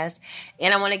podcast.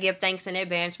 And I want to give thanks in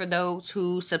advance for those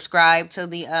who subscribe to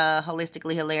the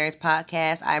Holistically Hilarious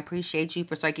podcast. I appreciate you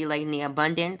for circulating the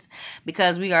abundance,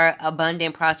 because we are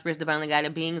abundant, prosperous, divinely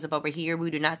guided beings up over here.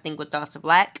 We do not think with thoughts of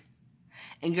lack.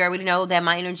 And you already know that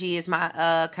my energy is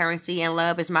my currency and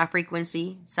love is my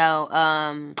frequency. So,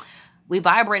 we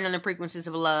vibrate on the frequencies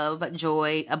of love,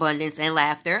 joy, abundance, and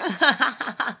laughter,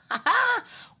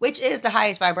 which is the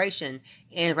highest vibration.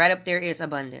 And right up there is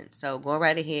abundance. So go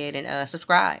right ahead and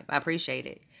subscribe. I appreciate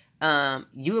it.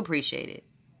 You appreciate it.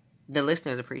 The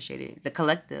listeners appreciate it. The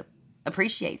collective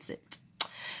appreciates it.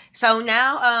 So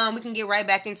now we can get right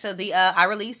back into the I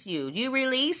release you. You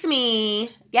release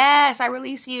me. Yes, I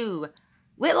release you.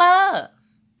 With love.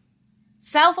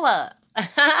 Self-love.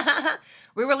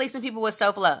 We're releasing people with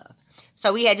self-love.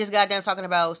 So we had just got done talking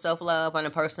about self-love on a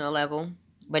personal level,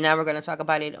 but now we're going to talk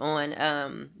about it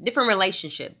on different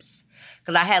relationships.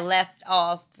 Because I had left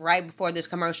off right before this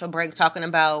commercial break talking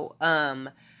about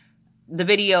the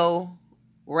video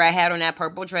where I had on that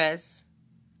purple dress.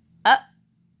 That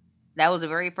was the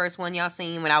very first one y'all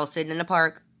seen when I was sitting in the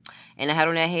park, and I had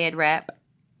on that head wrap,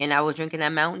 and I was drinking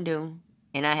that Mountain Dew,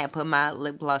 and I had put my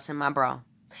lip gloss in my bra.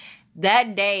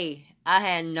 That day, I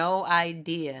had no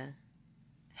idea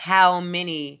how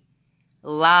many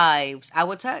lives I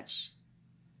would touch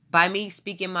by me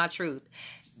speaking my truth.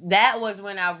 That was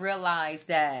when I realized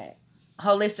that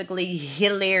Holistically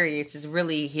Hilarious is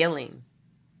really healing.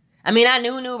 I mean, I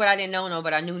knew, but I didn't know,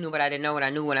 but I knew, but I didn't know, and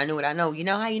I knew what I knew what I know. You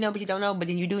know how you know, but you don't know, but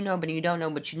then you do know, but you don't know,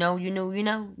 but you know, you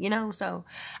know. So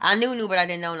I knew, but I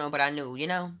didn't know, but I knew,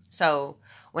 So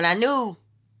when I knew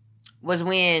was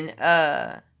when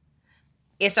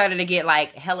it started to get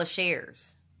like hella shares.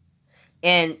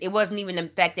 And it wasn't even the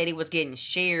fact that it was getting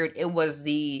shared. It was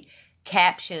the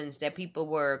captions that people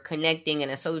were connecting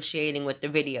and associating with the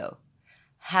video.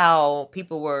 How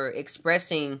people were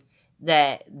expressing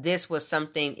that this was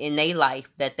something in their life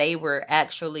that they were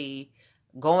actually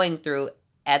going through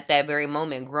at that very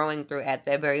moment, growing through at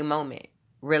that very moment,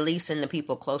 releasing the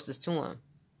people closest to them.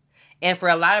 And for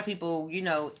a lot of people,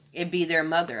 it'd be their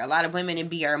mother. A lot of women,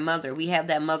 it'd be our mother. We have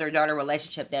that mother-daughter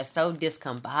relationship that's so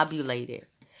discombobulated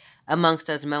amongst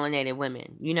us melanated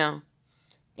women,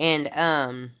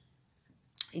 And,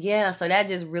 yeah, so that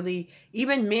just really,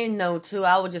 even men know too.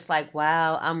 I was just like,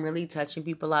 wow, I'm really touching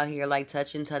people out here, like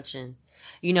touching.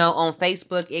 On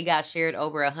Facebook, it got shared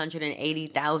over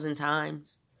 180,000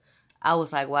 times. I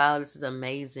was like, wow, this is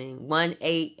amazing.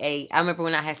 188. I remember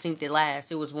when I had synced it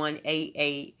last, it was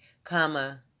 188,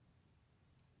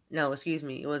 no, excuse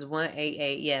me. It was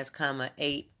 188, yes,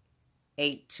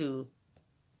 882.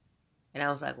 And I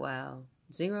was like, wow,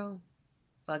 0?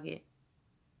 Fuck it.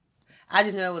 I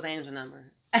just knew it was an angel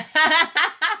number.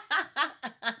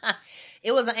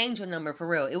 It was an angel number, for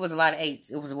real. It was a lot of 8s.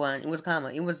 It was 1. It was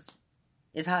comma.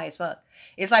 It's high as fuck.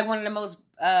 It's like one of the most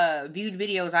viewed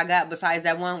videos I got, besides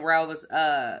that one where I was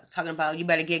talking about you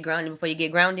better get grounded before you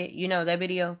get grounded. You know that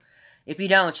video? If you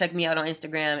don't, check me out on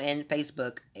Instagram and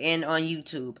Facebook and on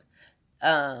YouTube.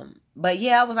 But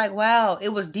yeah, I was like, wow, it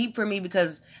was deep for me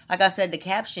because, like I said, the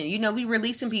caption, we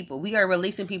releasing people. We are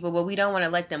releasing people, but we don't want to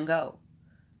let them go.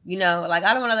 Like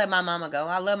I don't want to let my mama go.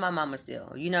 I love my mama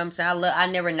still. You know what I'm saying? I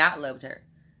never not loved her.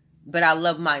 But I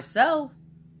love myself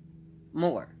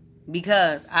more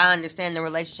because I understand the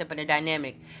relationship and the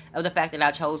dynamic of the fact that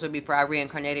I chose her before I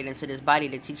reincarnated into this body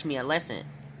to teach me a lesson.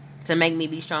 To make me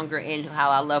be stronger in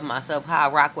how I love myself, how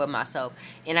I rock with myself.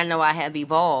 And I know I have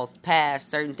evolved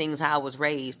past certain things, how I was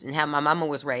raised and how my mama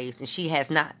was raised. And she has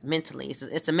not mentally.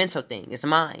 It's a mental thing. It's a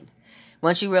mind.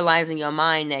 Once you realize in your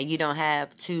mind that you don't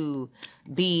have to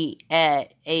be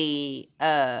at you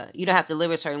don't have to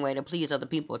live a certain way to please other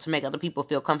people, to make other people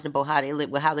feel comfortable how they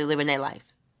live in their life.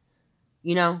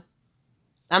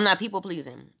 I'm not people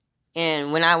pleasing.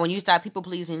 And when you stop people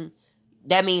pleasing,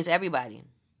 that means everybody.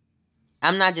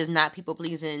 I'm not just not people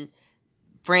pleasing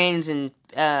friends and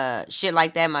shit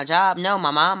like that. My job, no,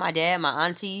 my mom, my dad, my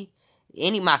auntie,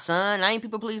 my son. I ain't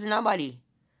people pleasing nobody.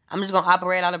 I'm just gonna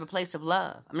operate out of a place of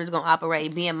love. I'm just gonna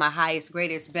operate being my highest,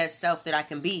 greatest, best self that I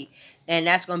can be, and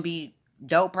that's gonna be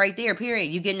dope right there,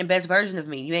 period. You getting the best version of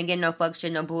me. You ain't getting no fuck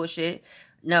shit, no bullshit,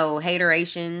 no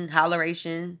hateration,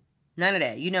 holleration, none of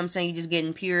that. You know what I'm saying? You just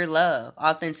getting pure love,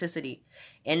 authenticity.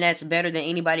 And that's better than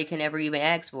anybody can ever even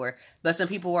ask for. But some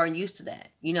people aren't used to that.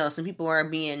 You know, some people are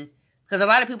being, because a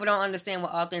lot of people don't understand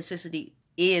what authenticity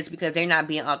is because they're not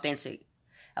being authentic.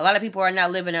 A lot of people are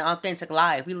not living an authentic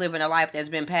life. We live in a life that's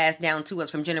been passed down to us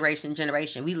from generation to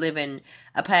generation. We live in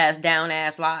a passed down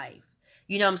ass life.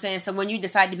 You know what I'm saying? So when you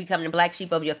decide to become the black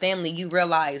sheep of your family, you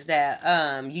realize that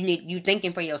you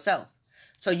thinking for yourself.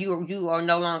 So you are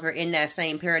no longer in that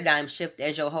same paradigm shift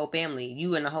as your whole family.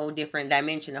 You in a whole different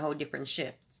dimension, a whole different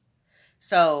shift.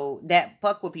 So that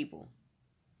fuck with people.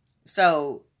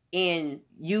 So and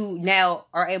you now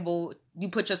are able, you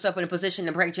put yourself in a position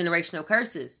to break generational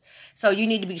curses. So you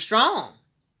need to be strong.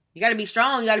 You got to be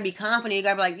strong. You got to be confident. You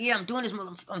got to be like, yeah, I'm doing this.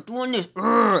 I'm doing this.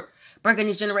 Breaking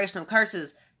these generational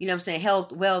curses. You know what I'm saying?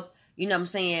 Health, wealth, you know what I'm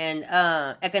saying?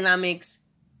 Economics,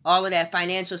 all of that,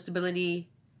 financial stability,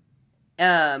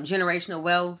 generational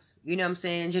wealth, you know what I'm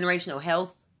saying? Generational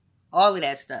health, all of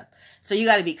that stuff. So you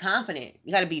got to be confident.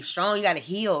 You got to be strong. You got to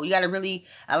heal. You got to really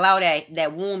allow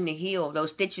that womb to heal,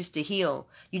 those stitches to heal.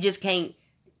 You just can't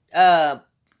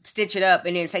stitch it up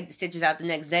and then take the stitches out the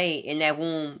next day and that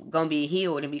womb going to be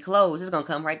healed and be closed. It's going to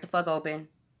come right the fuck open.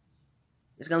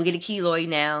 It's going to get a keloid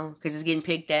now because it's getting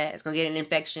picked at. It's going to get an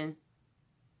infection.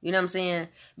 You know what I'm saying?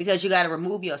 Because you got to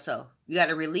remove yourself. You got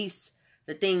to release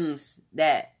the things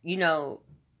that, you know,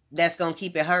 that's going to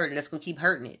keep it hurting. That's going to keep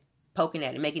hurting it. Poking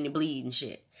at it, making it bleed and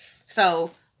shit. So,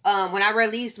 when I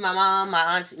released my mom, my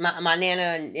aunt, my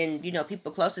nana, and, you know,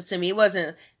 people closest to me, it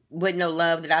wasn't with no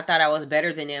love that I thought I was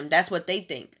better than them. That's what they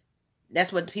think.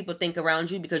 That's what people think around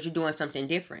you because you're doing something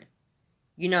different.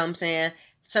 You know what I'm saying?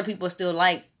 Some people still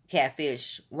like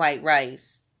catfish, white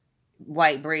rice,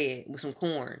 white bread with some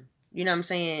corn. You know what I'm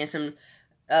saying? And some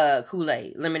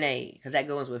Kool-Aid, lemonade, because that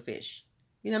goes with fish.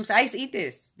 You know what I'm saying? I used to eat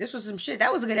this. This was some shit.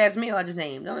 That was a good-ass meal I just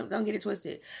named. Don't get it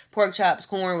twisted. Pork chops,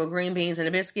 corn with green beans and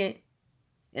a biscuit,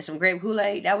 and some grape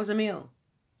Kool-Aid. That was a meal.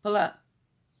 Pull up.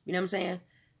 You know what I'm saying?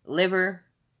 Liver,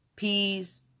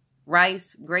 peas,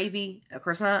 rice, gravy, a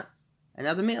croissant,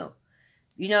 another meal.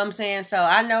 You know what I'm saying? So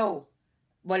I know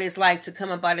what it's like to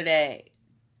come up out of that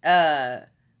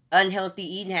unhealthy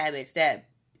eating habits that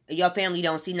your family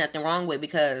don't see nothing wrong with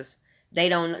because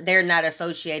they're not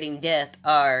associating death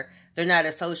or they're not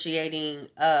associating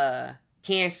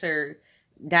cancer,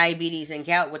 diabetes, and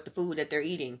gout with the food that they're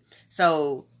eating.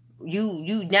 So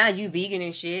you now you vegan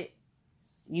and shit,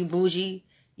 you bougie,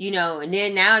 you know, and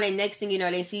then now the next thing you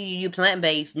know they see you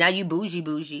plant-based. Now you bougie.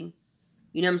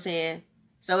 You know what I'm saying?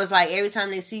 So it's like every time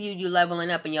they see you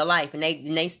leveling up in your life, and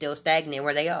they still stagnant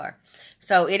where they are.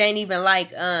 So it ain't even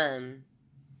like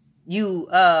you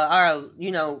are,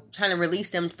 you know, trying to release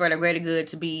them for the greater good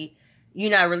to be,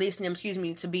 you're not releasing them,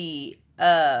 to be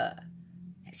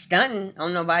stunting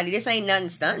on nobody. This ain't nothing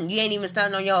stunting. You ain't even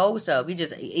stunting on your old self. You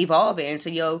just evolve it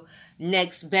into your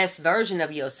next best version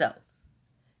of yourself.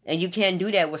 And you can't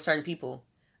do that with certain people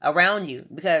around you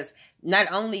because not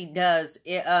only does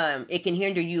it, it can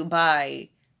hinder you by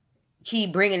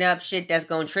keep bringing up shit that's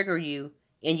going to trigger you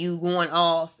and you going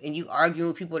off and you arguing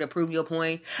with people to prove your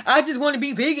point. I just want to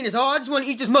be vegan. It's all. I just want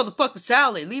to eat this motherfucking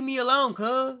salad. Leave me alone,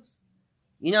 cuz.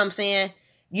 You know what I'm saying?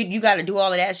 You got to do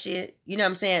all of that shit. You know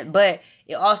what I'm saying? But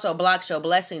it also blocks your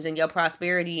blessings and your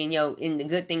prosperity and the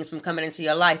good things from coming into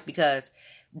your life because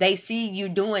they see you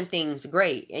doing things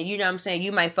great. And you know what I'm saying?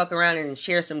 You might fuck around and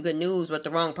share some good news with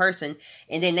the wrong person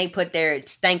and then they put their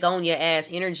stank on your ass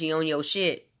energy on your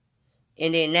shit.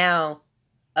 And then now,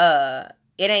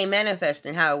 it ain't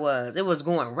manifesting how it was. It was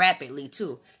going rapidly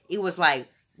too. It was like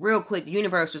real quick. The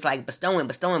universe was like bestowing.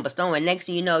 Next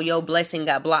thing you know, your blessing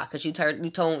got blocked because you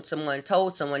told someone,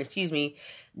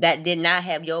 that did not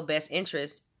have your best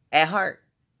interest at heart.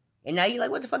 And now you're like,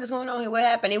 what the fuck is going on here? What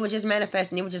happened? It was just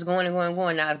manifesting. It was just going and going and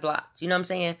going. Now it's blocked. You know what I'm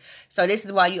saying? So this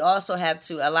is why you also have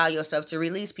to allow yourself to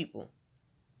release people.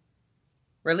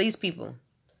 For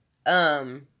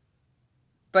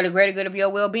the greater good of your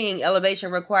well-being, elevation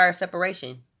requires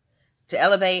separation. To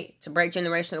elevate, to break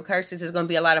generational curses, is going to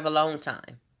be a lot of alone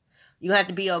time. You have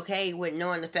to be okay with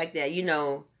knowing the fact that, you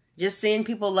know, just send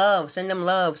people love, send them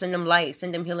light,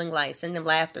 send them healing light, send them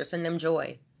laughter, send them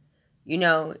joy. You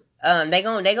know, they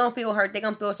gonna feel hurt, they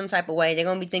gonna feel some type of way, they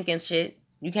gonna be thinking shit.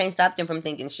 You can't stop them from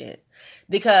thinking shit.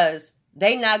 Because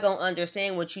they not gonna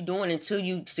understand what you're doing until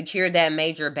you secure that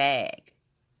major bag.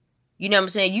 You know what I'm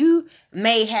saying? You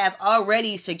may have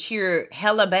already secured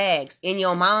hella bags in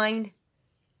your mind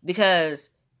because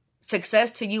success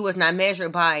to you is not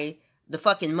measured by the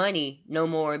fucking money no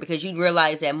more, because you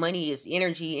realize that money is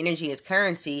energy, energy is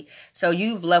currency. So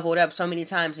you've leveled up so many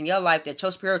times in your life that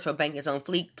your spiritual bank is on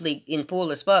fleek in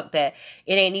full as fuck, that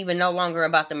it ain't even no longer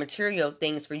about the material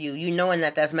things for you. You knowing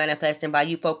that that's manifesting by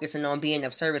you focusing on being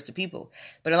of service to people.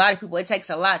 But a lot of people, it takes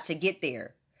a lot to get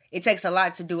there. It takes a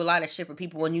lot to do a lot of shit for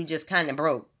people when you just kind of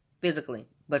broke physically,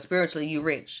 but spiritually you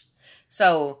rich.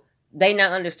 So they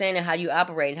not understanding how you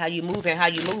operate and how you move and how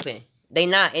you moving. They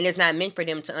not, and it's not meant for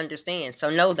them to understand. So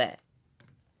know that.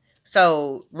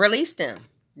 So release them.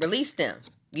 Release them.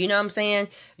 You know what I'm saying?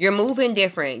 You're moving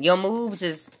different. Your moves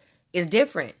is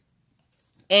different.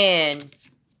 And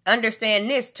understand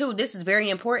this too. This is very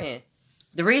important.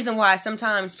 The reason why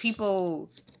sometimes people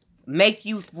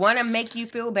want to make you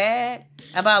feel bad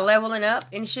about leveling up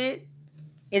and shit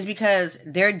is because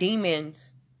their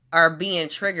demons are being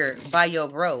triggered by your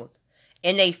growth.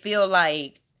 And they feel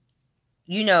like,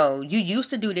 you know, you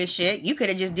used to do this shit. You could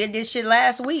have just did this shit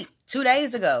last week, 2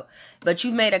 days ago. But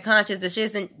you made a conscious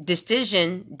decision.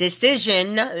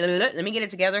 Let me get it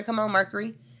together. Come on,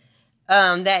 Mercury.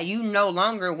 That you no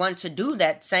longer want to do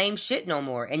that same shit no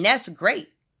more. And that's great.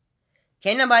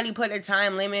 Can't nobody put a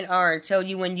time limit or tell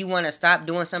you when you want to stop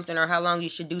doing something or how long you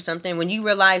should do something. When you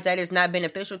realize that it's not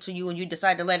beneficial to you and you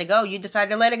decide to let it go, you decide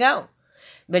to let it go.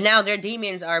 But now their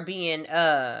demons are being,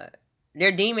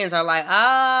 their demons are like,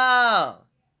 oh,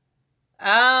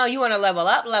 you want to level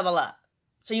up.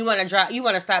 So you want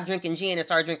to stop drinking gin and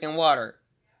start drinking water.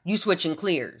 You switching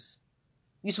clears.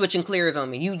 You switching clears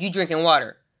on me. You drinking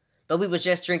water. But we was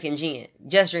just drinking gin.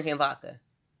 Just drinking vodka.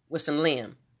 With some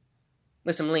lime.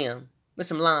 With some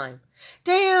lime.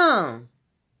 Damn.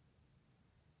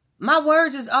 My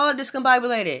words is all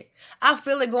discombobulated. I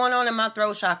feel it going on in my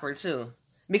throat chakra too.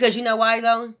 Because you know why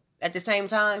though? At the same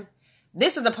time,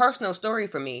 this is a personal story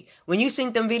for me. When you see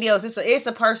them videos, it's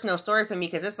a personal story for me,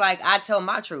 because it's like I tell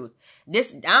my truth.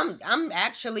 I'm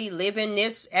actually living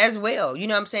this as well. You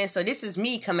know what I'm saying? So this is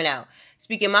me coming out,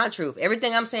 speaking my truth.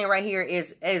 Everything I'm saying right here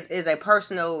is a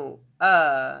personal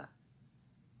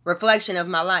reflection of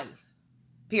my life.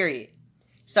 Period.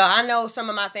 So I know some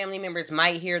of my family members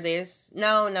might hear this.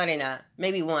 No, they're not.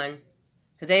 Maybe one,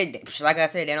 because they, like I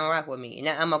said, they don't rock with me, and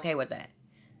I'm okay with that.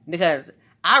 Because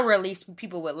I release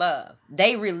people with love.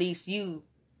 They release you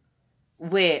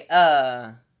with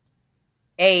a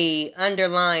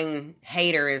underlying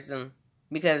haterism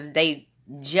because they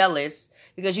jealous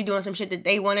because you're doing some shit that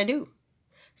they want to do.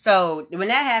 So when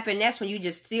that happened, that's when you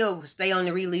just still stay on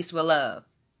the release with love.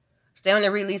 Stay on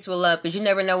the release with love, because you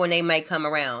never know when they might come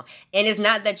around. And it's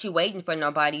not that you waiting for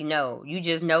nobody, no. You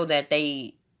just know that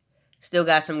they still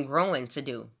got some growing to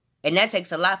do. And that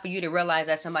takes a lot for you to realize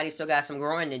that somebody still got some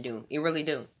growing to do. It really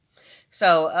do.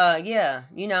 So, yeah,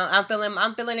 you know, I'm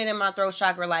feeling it in my throat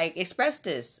chakra, like, express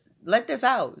this. Let this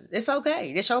out. It's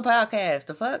okay. This your podcast.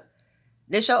 The fuck?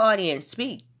 This your audience.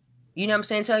 Speak. You know what I'm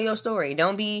saying? Tell your story.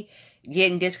 Don't be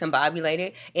getting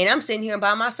discombobulated. And I'm sitting here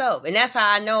by myself. And that's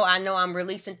how I know I'm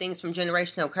releasing things from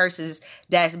generational curses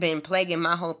that's been plaguing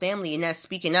my whole family. And that's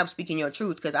speaking up, speaking your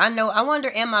truth. Because I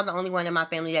wonder, am I the only one in my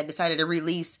family that decided to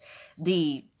release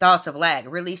the thoughts of lack,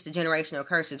 release the generational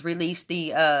curses, release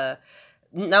the,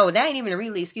 no, that ain't even a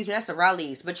release, excuse me, that's a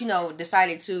release. But, you know,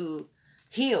 decided to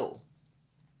heal.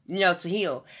 You know, to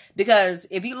heal. Because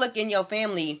if you look in your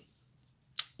family,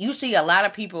 you see a lot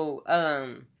of people,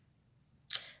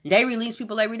 they release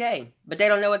people every day, but they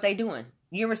don't know what they doing.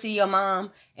 You ever see your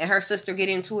mom and her sister get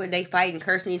into it? They fighting,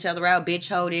 cursing each other out. Bitch,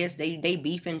 ho this. They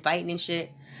beefing, fighting and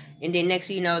shit. And then next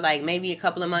thing you know, like maybe a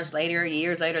couple of months later,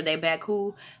 years later, they back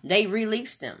cool. They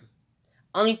release them.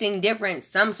 Only thing different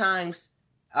sometimes,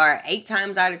 or 8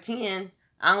 times out of 10,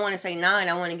 I don't want to say 9.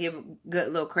 I want to give a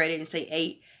good little credit and say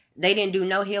 8. They didn't do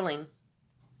no healing.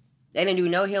 They didn't do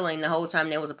no healing the whole time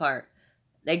they was apart.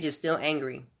 They just still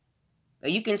angry.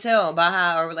 But you can tell by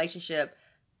how the relationship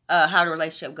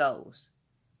goes.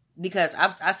 Because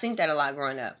I've seen that a lot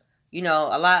growing up. You know,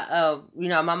 a lot of, you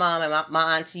know, my mom and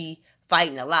my auntie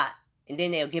fighting a lot. And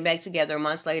then they'll get back together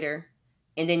months later.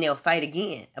 And then they'll fight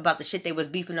again about the shit they was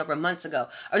beefing over months ago.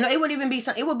 Or no, it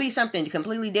would be something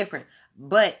completely different.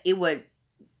 But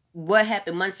what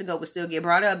happened months ago would still get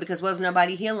brought up because wasn't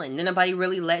nobody healing. Then nobody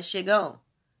really let shit go.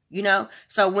 You know?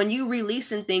 So when you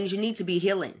releasing things, you need to be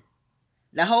healing.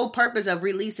 The whole purpose of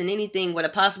releasing anything with a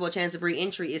possible chance of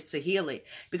re-entry is to heal it.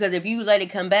 Because if you let it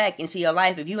come back into your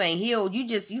life, if you ain't healed,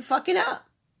 you fucking up.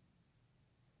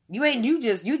 You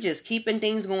just keeping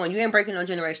things going. You ain't breaking no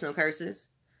generational curses.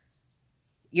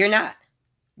 You're not.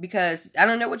 Because I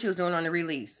don't know what you was doing on the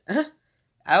release.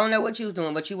 I don't know what you was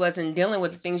doing, but you wasn't dealing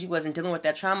with the things, you wasn't dealing with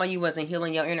that trauma, you wasn't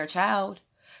healing your inner child.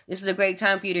 This is a great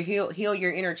time for you to heal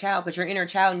your inner child, because your inner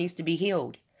child needs to be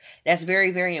healed. That's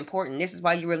very, very important. This is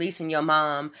why you're releasing your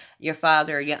mom, your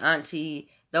father, your auntie,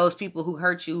 those people who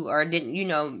hurt you or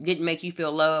didn't make you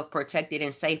feel loved, protected,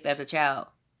 and safe as a child.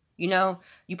 You're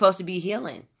supposed to be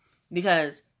healing.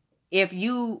 Because if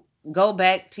you go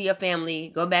back to your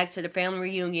family, go back to the family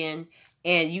reunion,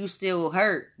 and you still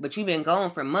hurt, but you've been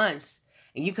gone for months,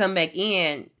 and you come back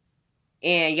in,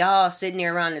 and y'all sitting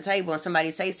there around the table, and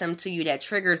somebody say something to you that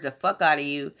triggers the fuck out of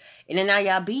you, and then now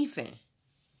y'all beefing.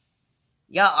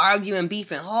 Y'all arguing,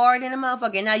 beefing hard in the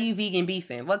motherfucker, and now you vegan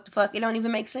beefing. What the fuck? It don't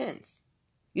even make sense.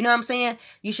 You know what I'm saying?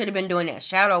 You should have been doing that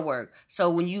shadow work. So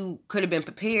when you could have been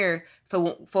prepared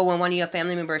for when one of your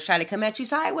family members try to come at you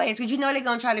sideways. Because they're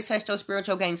going to try to test your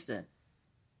spiritual gangster.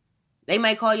 They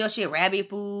may call your shit rabbit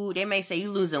food. They may say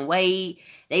you losing weight.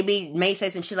 They may say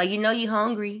some shit like, you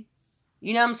hungry.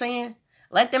 You know what I'm saying?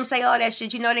 Let them say all that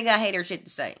shit. They got hater shit to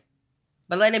say.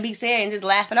 But let it be said and just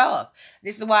laugh it off.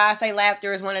 This is why I say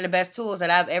laughter is one of the best tools that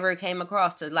I've ever came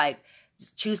across to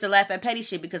choose to laugh at petty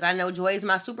shit because I know joy is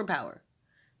my superpower.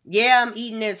 Yeah, I'm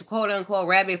eating this quote-unquote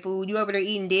rabbit food. You over there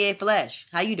eating dead flesh.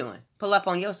 How you doing? Pull up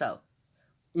on yourself.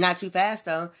 Not too fast,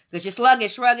 though. Because your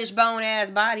sluggish,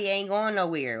 bone-ass body ain't going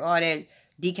nowhere. All that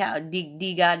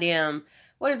goddamn...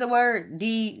 What is the word?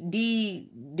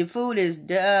 The food is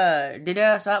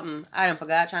something. I done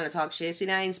forgot trying to talk shit. See,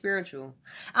 that ain't spiritual.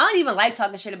 I don't even like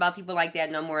talking shit about people like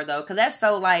that no more, though. Because that's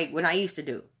so, when I used to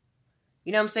do.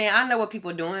 You know what I'm saying? I know what people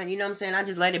are doing. You know what I'm saying? I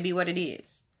just let it be what it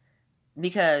is.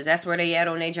 Because that's where they at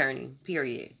on their journey,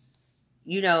 period.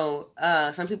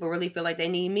 Some people really feel like they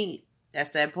need meat.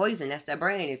 That's that poison. That's that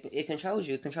brain. It controls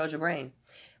you. It controls your brain.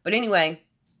 But anyway,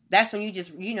 that's when you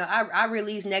just, I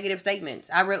release negative statements.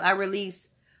 I release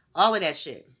all of that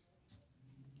shit.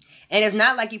 And it's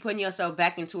not like you're putting yourself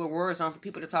back into a war zone for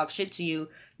people to talk shit to you.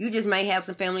 You just may have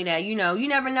some family that, you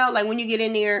never know. Like when you get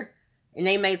in there and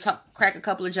they may crack a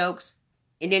couple of jokes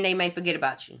and then they may forget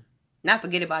about you. Not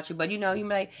forget about you, but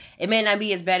it may not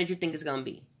be as bad as you think it's going to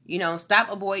be.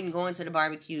 Stop avoiding going to the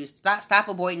barbecues. Stop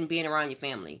avoiding being around your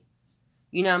family.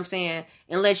 You know what I'm saying?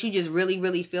 Unless you just really,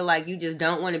 really feel like you just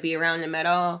don't want to be around them at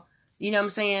all. You know what I'm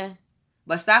saying?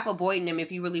 But stop avoiding them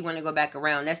if you really want to go back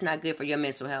around. That's not good for your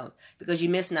mental health. Because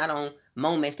you're missing out on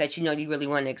moments that you really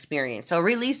want to experience. So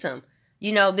release them.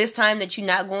 This time that you're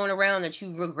not going around, that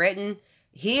you're regretting,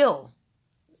 heal.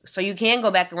 So you can go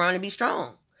back around and be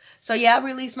strong. So yeah, I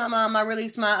released my mom. I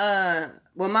released my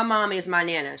my mom is my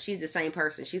nana. She's the same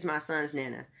person. She's my son's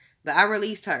nana. But I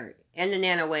released her in the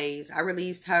nana ways. I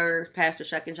released her, Pastor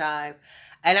Shuck and Jive.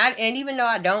 And even though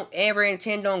I don't ever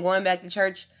intend on going back to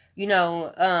church,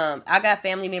 I got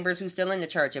family members who's still in the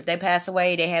church. If they pass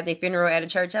away, they have their funeral at a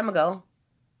church, I'm gonna go.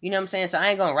 You know what I'm saying? So I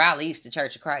ain't gonna release the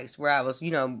Church of Christ where I was,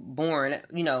 born,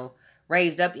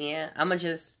 raised up in. I'm gonna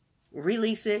just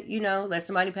release it, let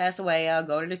somebody pass away. I'll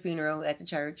go to the funeral at the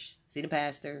church, see the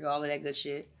pastor, all of that good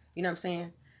shit. You know what I'm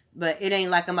saying? But it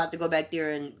ain't like I'm about to go back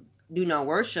there and do no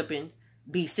worshiping,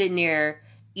 be sitting there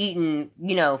eating,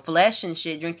 flesh and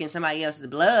shit, drinking somebody else's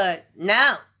blood.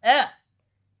 No.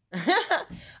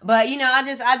 But,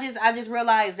 I just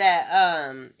realized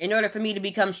that, in order for me to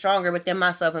become stronger within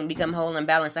myself and become whole and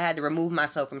balanced, I had to remove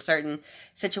myself from certain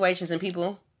situations and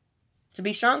people to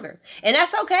be stronger. And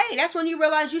that's okay. That's when you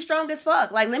realize you're strong as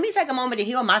fuck. Let me take a moment to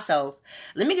heal myself.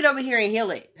 Let me get over here and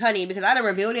heal it, honey, because I done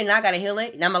revealed it and I gotta heal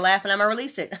it. And I'm gonna laugh and I'm gonna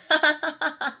release it.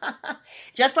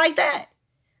 Just like that.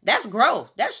 That's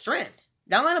growth. That's strength.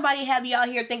 Don't let nobody have you out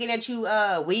here thinking that you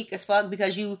weak as fuck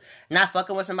because you not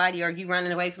fucking with somebody or you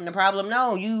running away from the problem.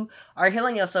 No, you are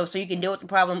healing yourself so you can deal with the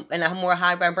problem in a more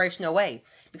high vibrational way.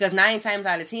 Because 9 times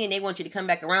out of 10, they want you to come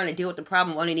back around and deal with the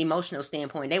problem on an emotional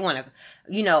standpoint. They want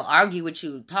to, argue with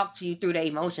you, talk to you through their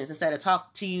emotions instead of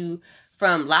talk to you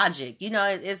from logic.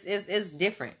 It's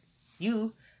different.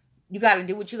 You got to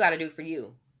do what you got to do for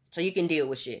you so you can deal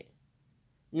with shit.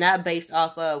 Not based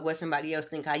off of what somebody else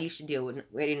think how you should deal with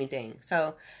anything.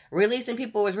 So, releasing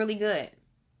people is really good.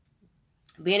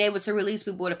 Being able to release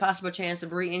people with a possible chance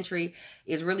of re-entry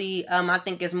is really, I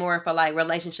think it's more for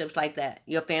relationships like that.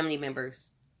 Your family members.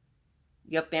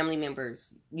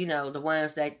 The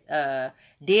ones that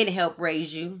did help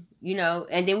raise you,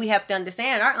 and then we have to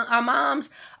understand our moms,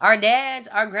 our dads,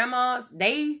 our grandmas,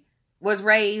 they was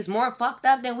raised more fucked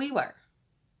up than we were.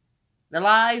 The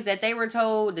lies that they were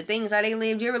told, the things that they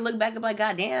lived, you ever look back and be like,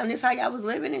 God damn, this how y'all was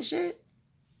living and shit?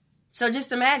 So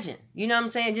just imagine, you know what I'm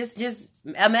saying? Just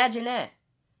imagine that.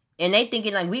 And they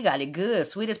thinking we got it good,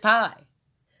 sweet as pie.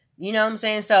 You know what I'm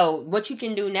saying? So what you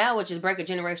can do now, which is break a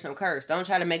generational curse. Don't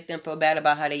try to make them feel bad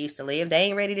about how they used to live. They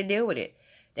ain't ready to deal with it.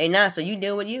 They not. So you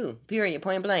deal with you. Period.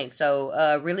 Point blank.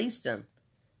 So release them.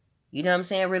 You know what I'm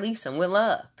saying? Release them with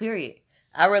love. Period.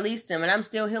 I released them, and I'm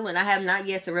still healing. I have not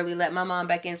yet to really let my mom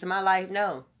back into my life,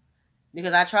 no.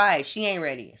 Because I tried. She ain't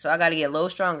ready. So I got to get a little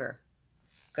stronger.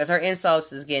 Because her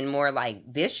insults is getting more, like,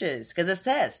 vicious. Because it's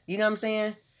test. You know what I'm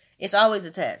saying? It's always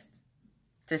a test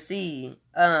to see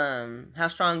how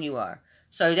strong you are.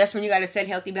 So that's when you got to set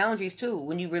healthy boundaries, too,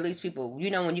 when you release people.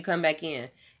 You know, when you come back in.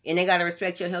 And they got to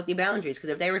respect your healthy boundaries.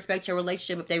 Because if they respect your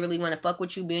relationship, if they really want to fuck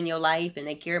with you, be in your life, and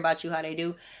they care about you how they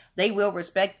do, they will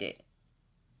respect it.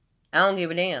 I don't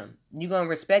give a damn. You going to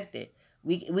respect it.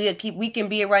 We can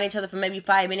be around each other for maybe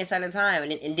 5 minutes at a time,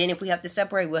 and then if we have to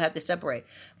separate, we'll have to separate.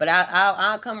 But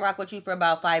I'll come rock with you for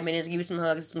about 5 minutes, give you some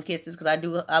hugs, some kisses,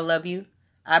 because I love you,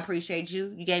 I appreciate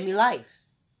you. You gave me life.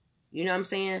 You know what I'm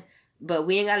saying? But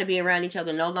we ain't got to be around each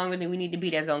other no longer than we need to be.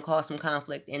 That's gonna cause some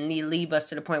conflict and leave us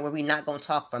to the point where we're not gonna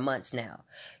talk for months now.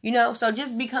 You know, so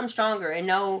just become stronger and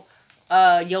know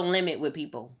your limit with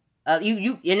people. And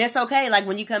it's okay. Like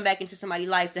when you come back into somebody's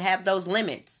life to have those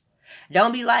limits.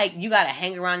 Don't be like, you got to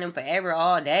hang around them forever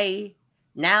all day.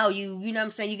 Now you know what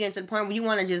I'm saying? You get to the point where you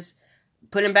want to just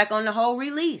put them back on the whole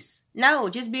release. No,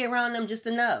 just be around them just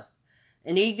enough.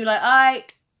 And then you're like, all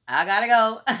right, I got to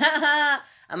go. I'm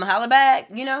going to holler back,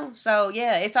 you know? So,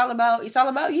 yeah, it's all about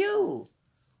you.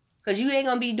 Because you ain't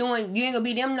going to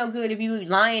be them no good if you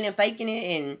lying and faking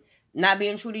it and not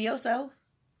being true to yourself.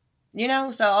 You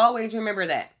know? So, always remember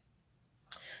that.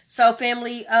 So,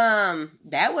 family,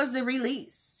 that was the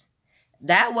release.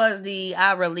 That was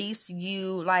I release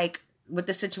you, like, with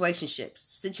the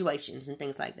situations and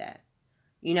things like that.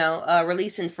 You know,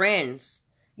 releasing friends.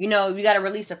 You know, you got to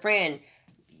release a friend.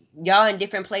 Y'all in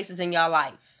different places in y'all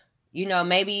life. You know,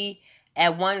 maybe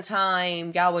at one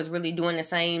time, y'all was really doing the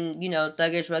same, you know,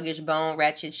 thuggish, ruggish, bone,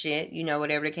 ratchet shit. You know,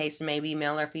 whatever the case may be,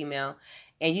 male or female.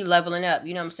 And you leveling up.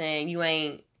 You know what I'm saying? You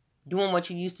ain't doing what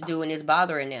you used to do and it's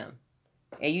bothering them.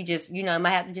 And you just, you know,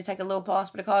 might have to just take a little pause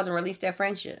for the cause and release that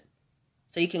friendship.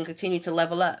 So you can continue to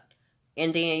level up.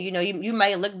 And then, you know, you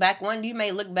may look back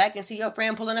and see your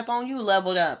friend pulling up on you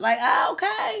leveled up. Like,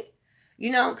 okay.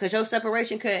 You know, because your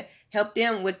separation could help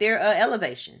them with their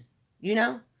elevation. You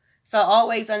know? So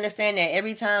always understand that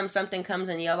every time something comes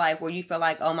in your life where you feel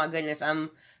like, oh my goodness,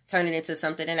 I'm turning into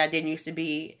something that I didn't used to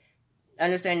be,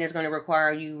 understand it's going to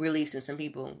require you releasing some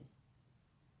people.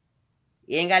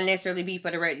 It ain't got to necessarily be for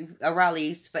a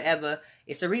release forever.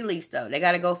 It's a release, though. They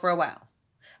got to go for a while.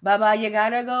 Bye-bye, you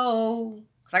gotta go.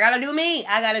 Because I gotta do me.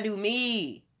 I gotta do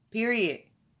me. Period.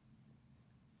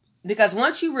 Because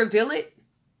once you reveal it,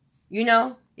 you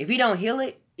know, if you don't heal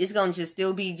it, it's going to just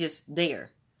still be just there.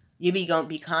 You're going to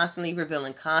be constantly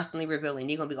revealing.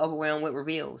 You're going to be overwhelmed with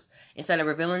reveals. Instead of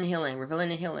revealing and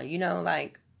healing. You know,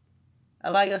 like,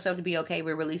 allow yourself to be okay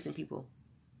with releasing people.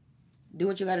 Do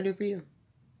what you gotta do for you.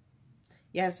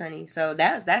 Yes, honey. So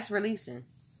that's releasing.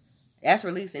 That's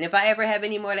releasing. If I ever have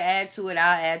any more to add to it,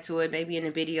 I'll add to it. Maybe in a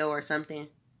video or something.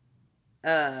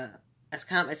 A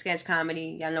sketch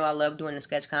comedy. Y'all know I love doing the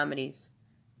sketch comedies.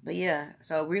 But yeah,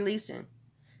 so releasing.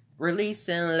 Release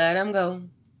and let them go.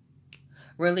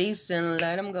 Release and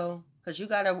let them go. Because you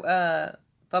got to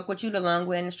fuck with you the long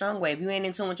way and the strong way. If you ain't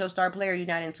in tune with your star player, you're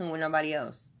not in tune with nobody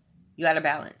else. You got to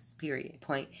balance. Period.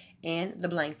 Point. And the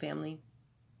blank family.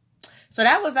 So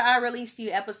that was the I Released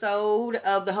You episode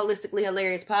of the Holistically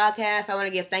Hilarious podcast. I want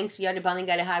to give thanks to y'all Divinely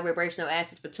Guided High Vibrational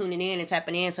Assets for tuning in and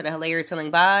tapping in to the hilarious healing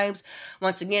vibes.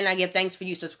 Once again, I give thanks for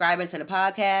you subscribing to the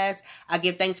podcast. I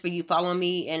give thanks for you following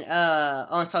me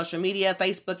on social media,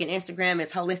 Facebook and Instagram.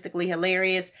 It's Holistically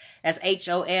Hilarious. That's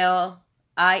HOLISTICALLY.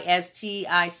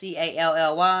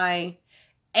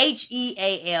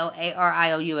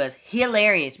 HEALARIOUS.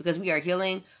 Hilarious, because we are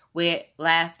healing with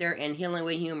laughter and healing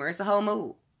with humor. It's a whole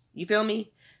mood. You feel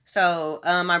me? So,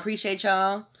 I appreciate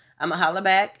y'all. I'm going to holla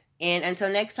back. And until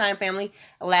next time, family,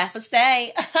 laugh or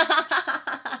stay.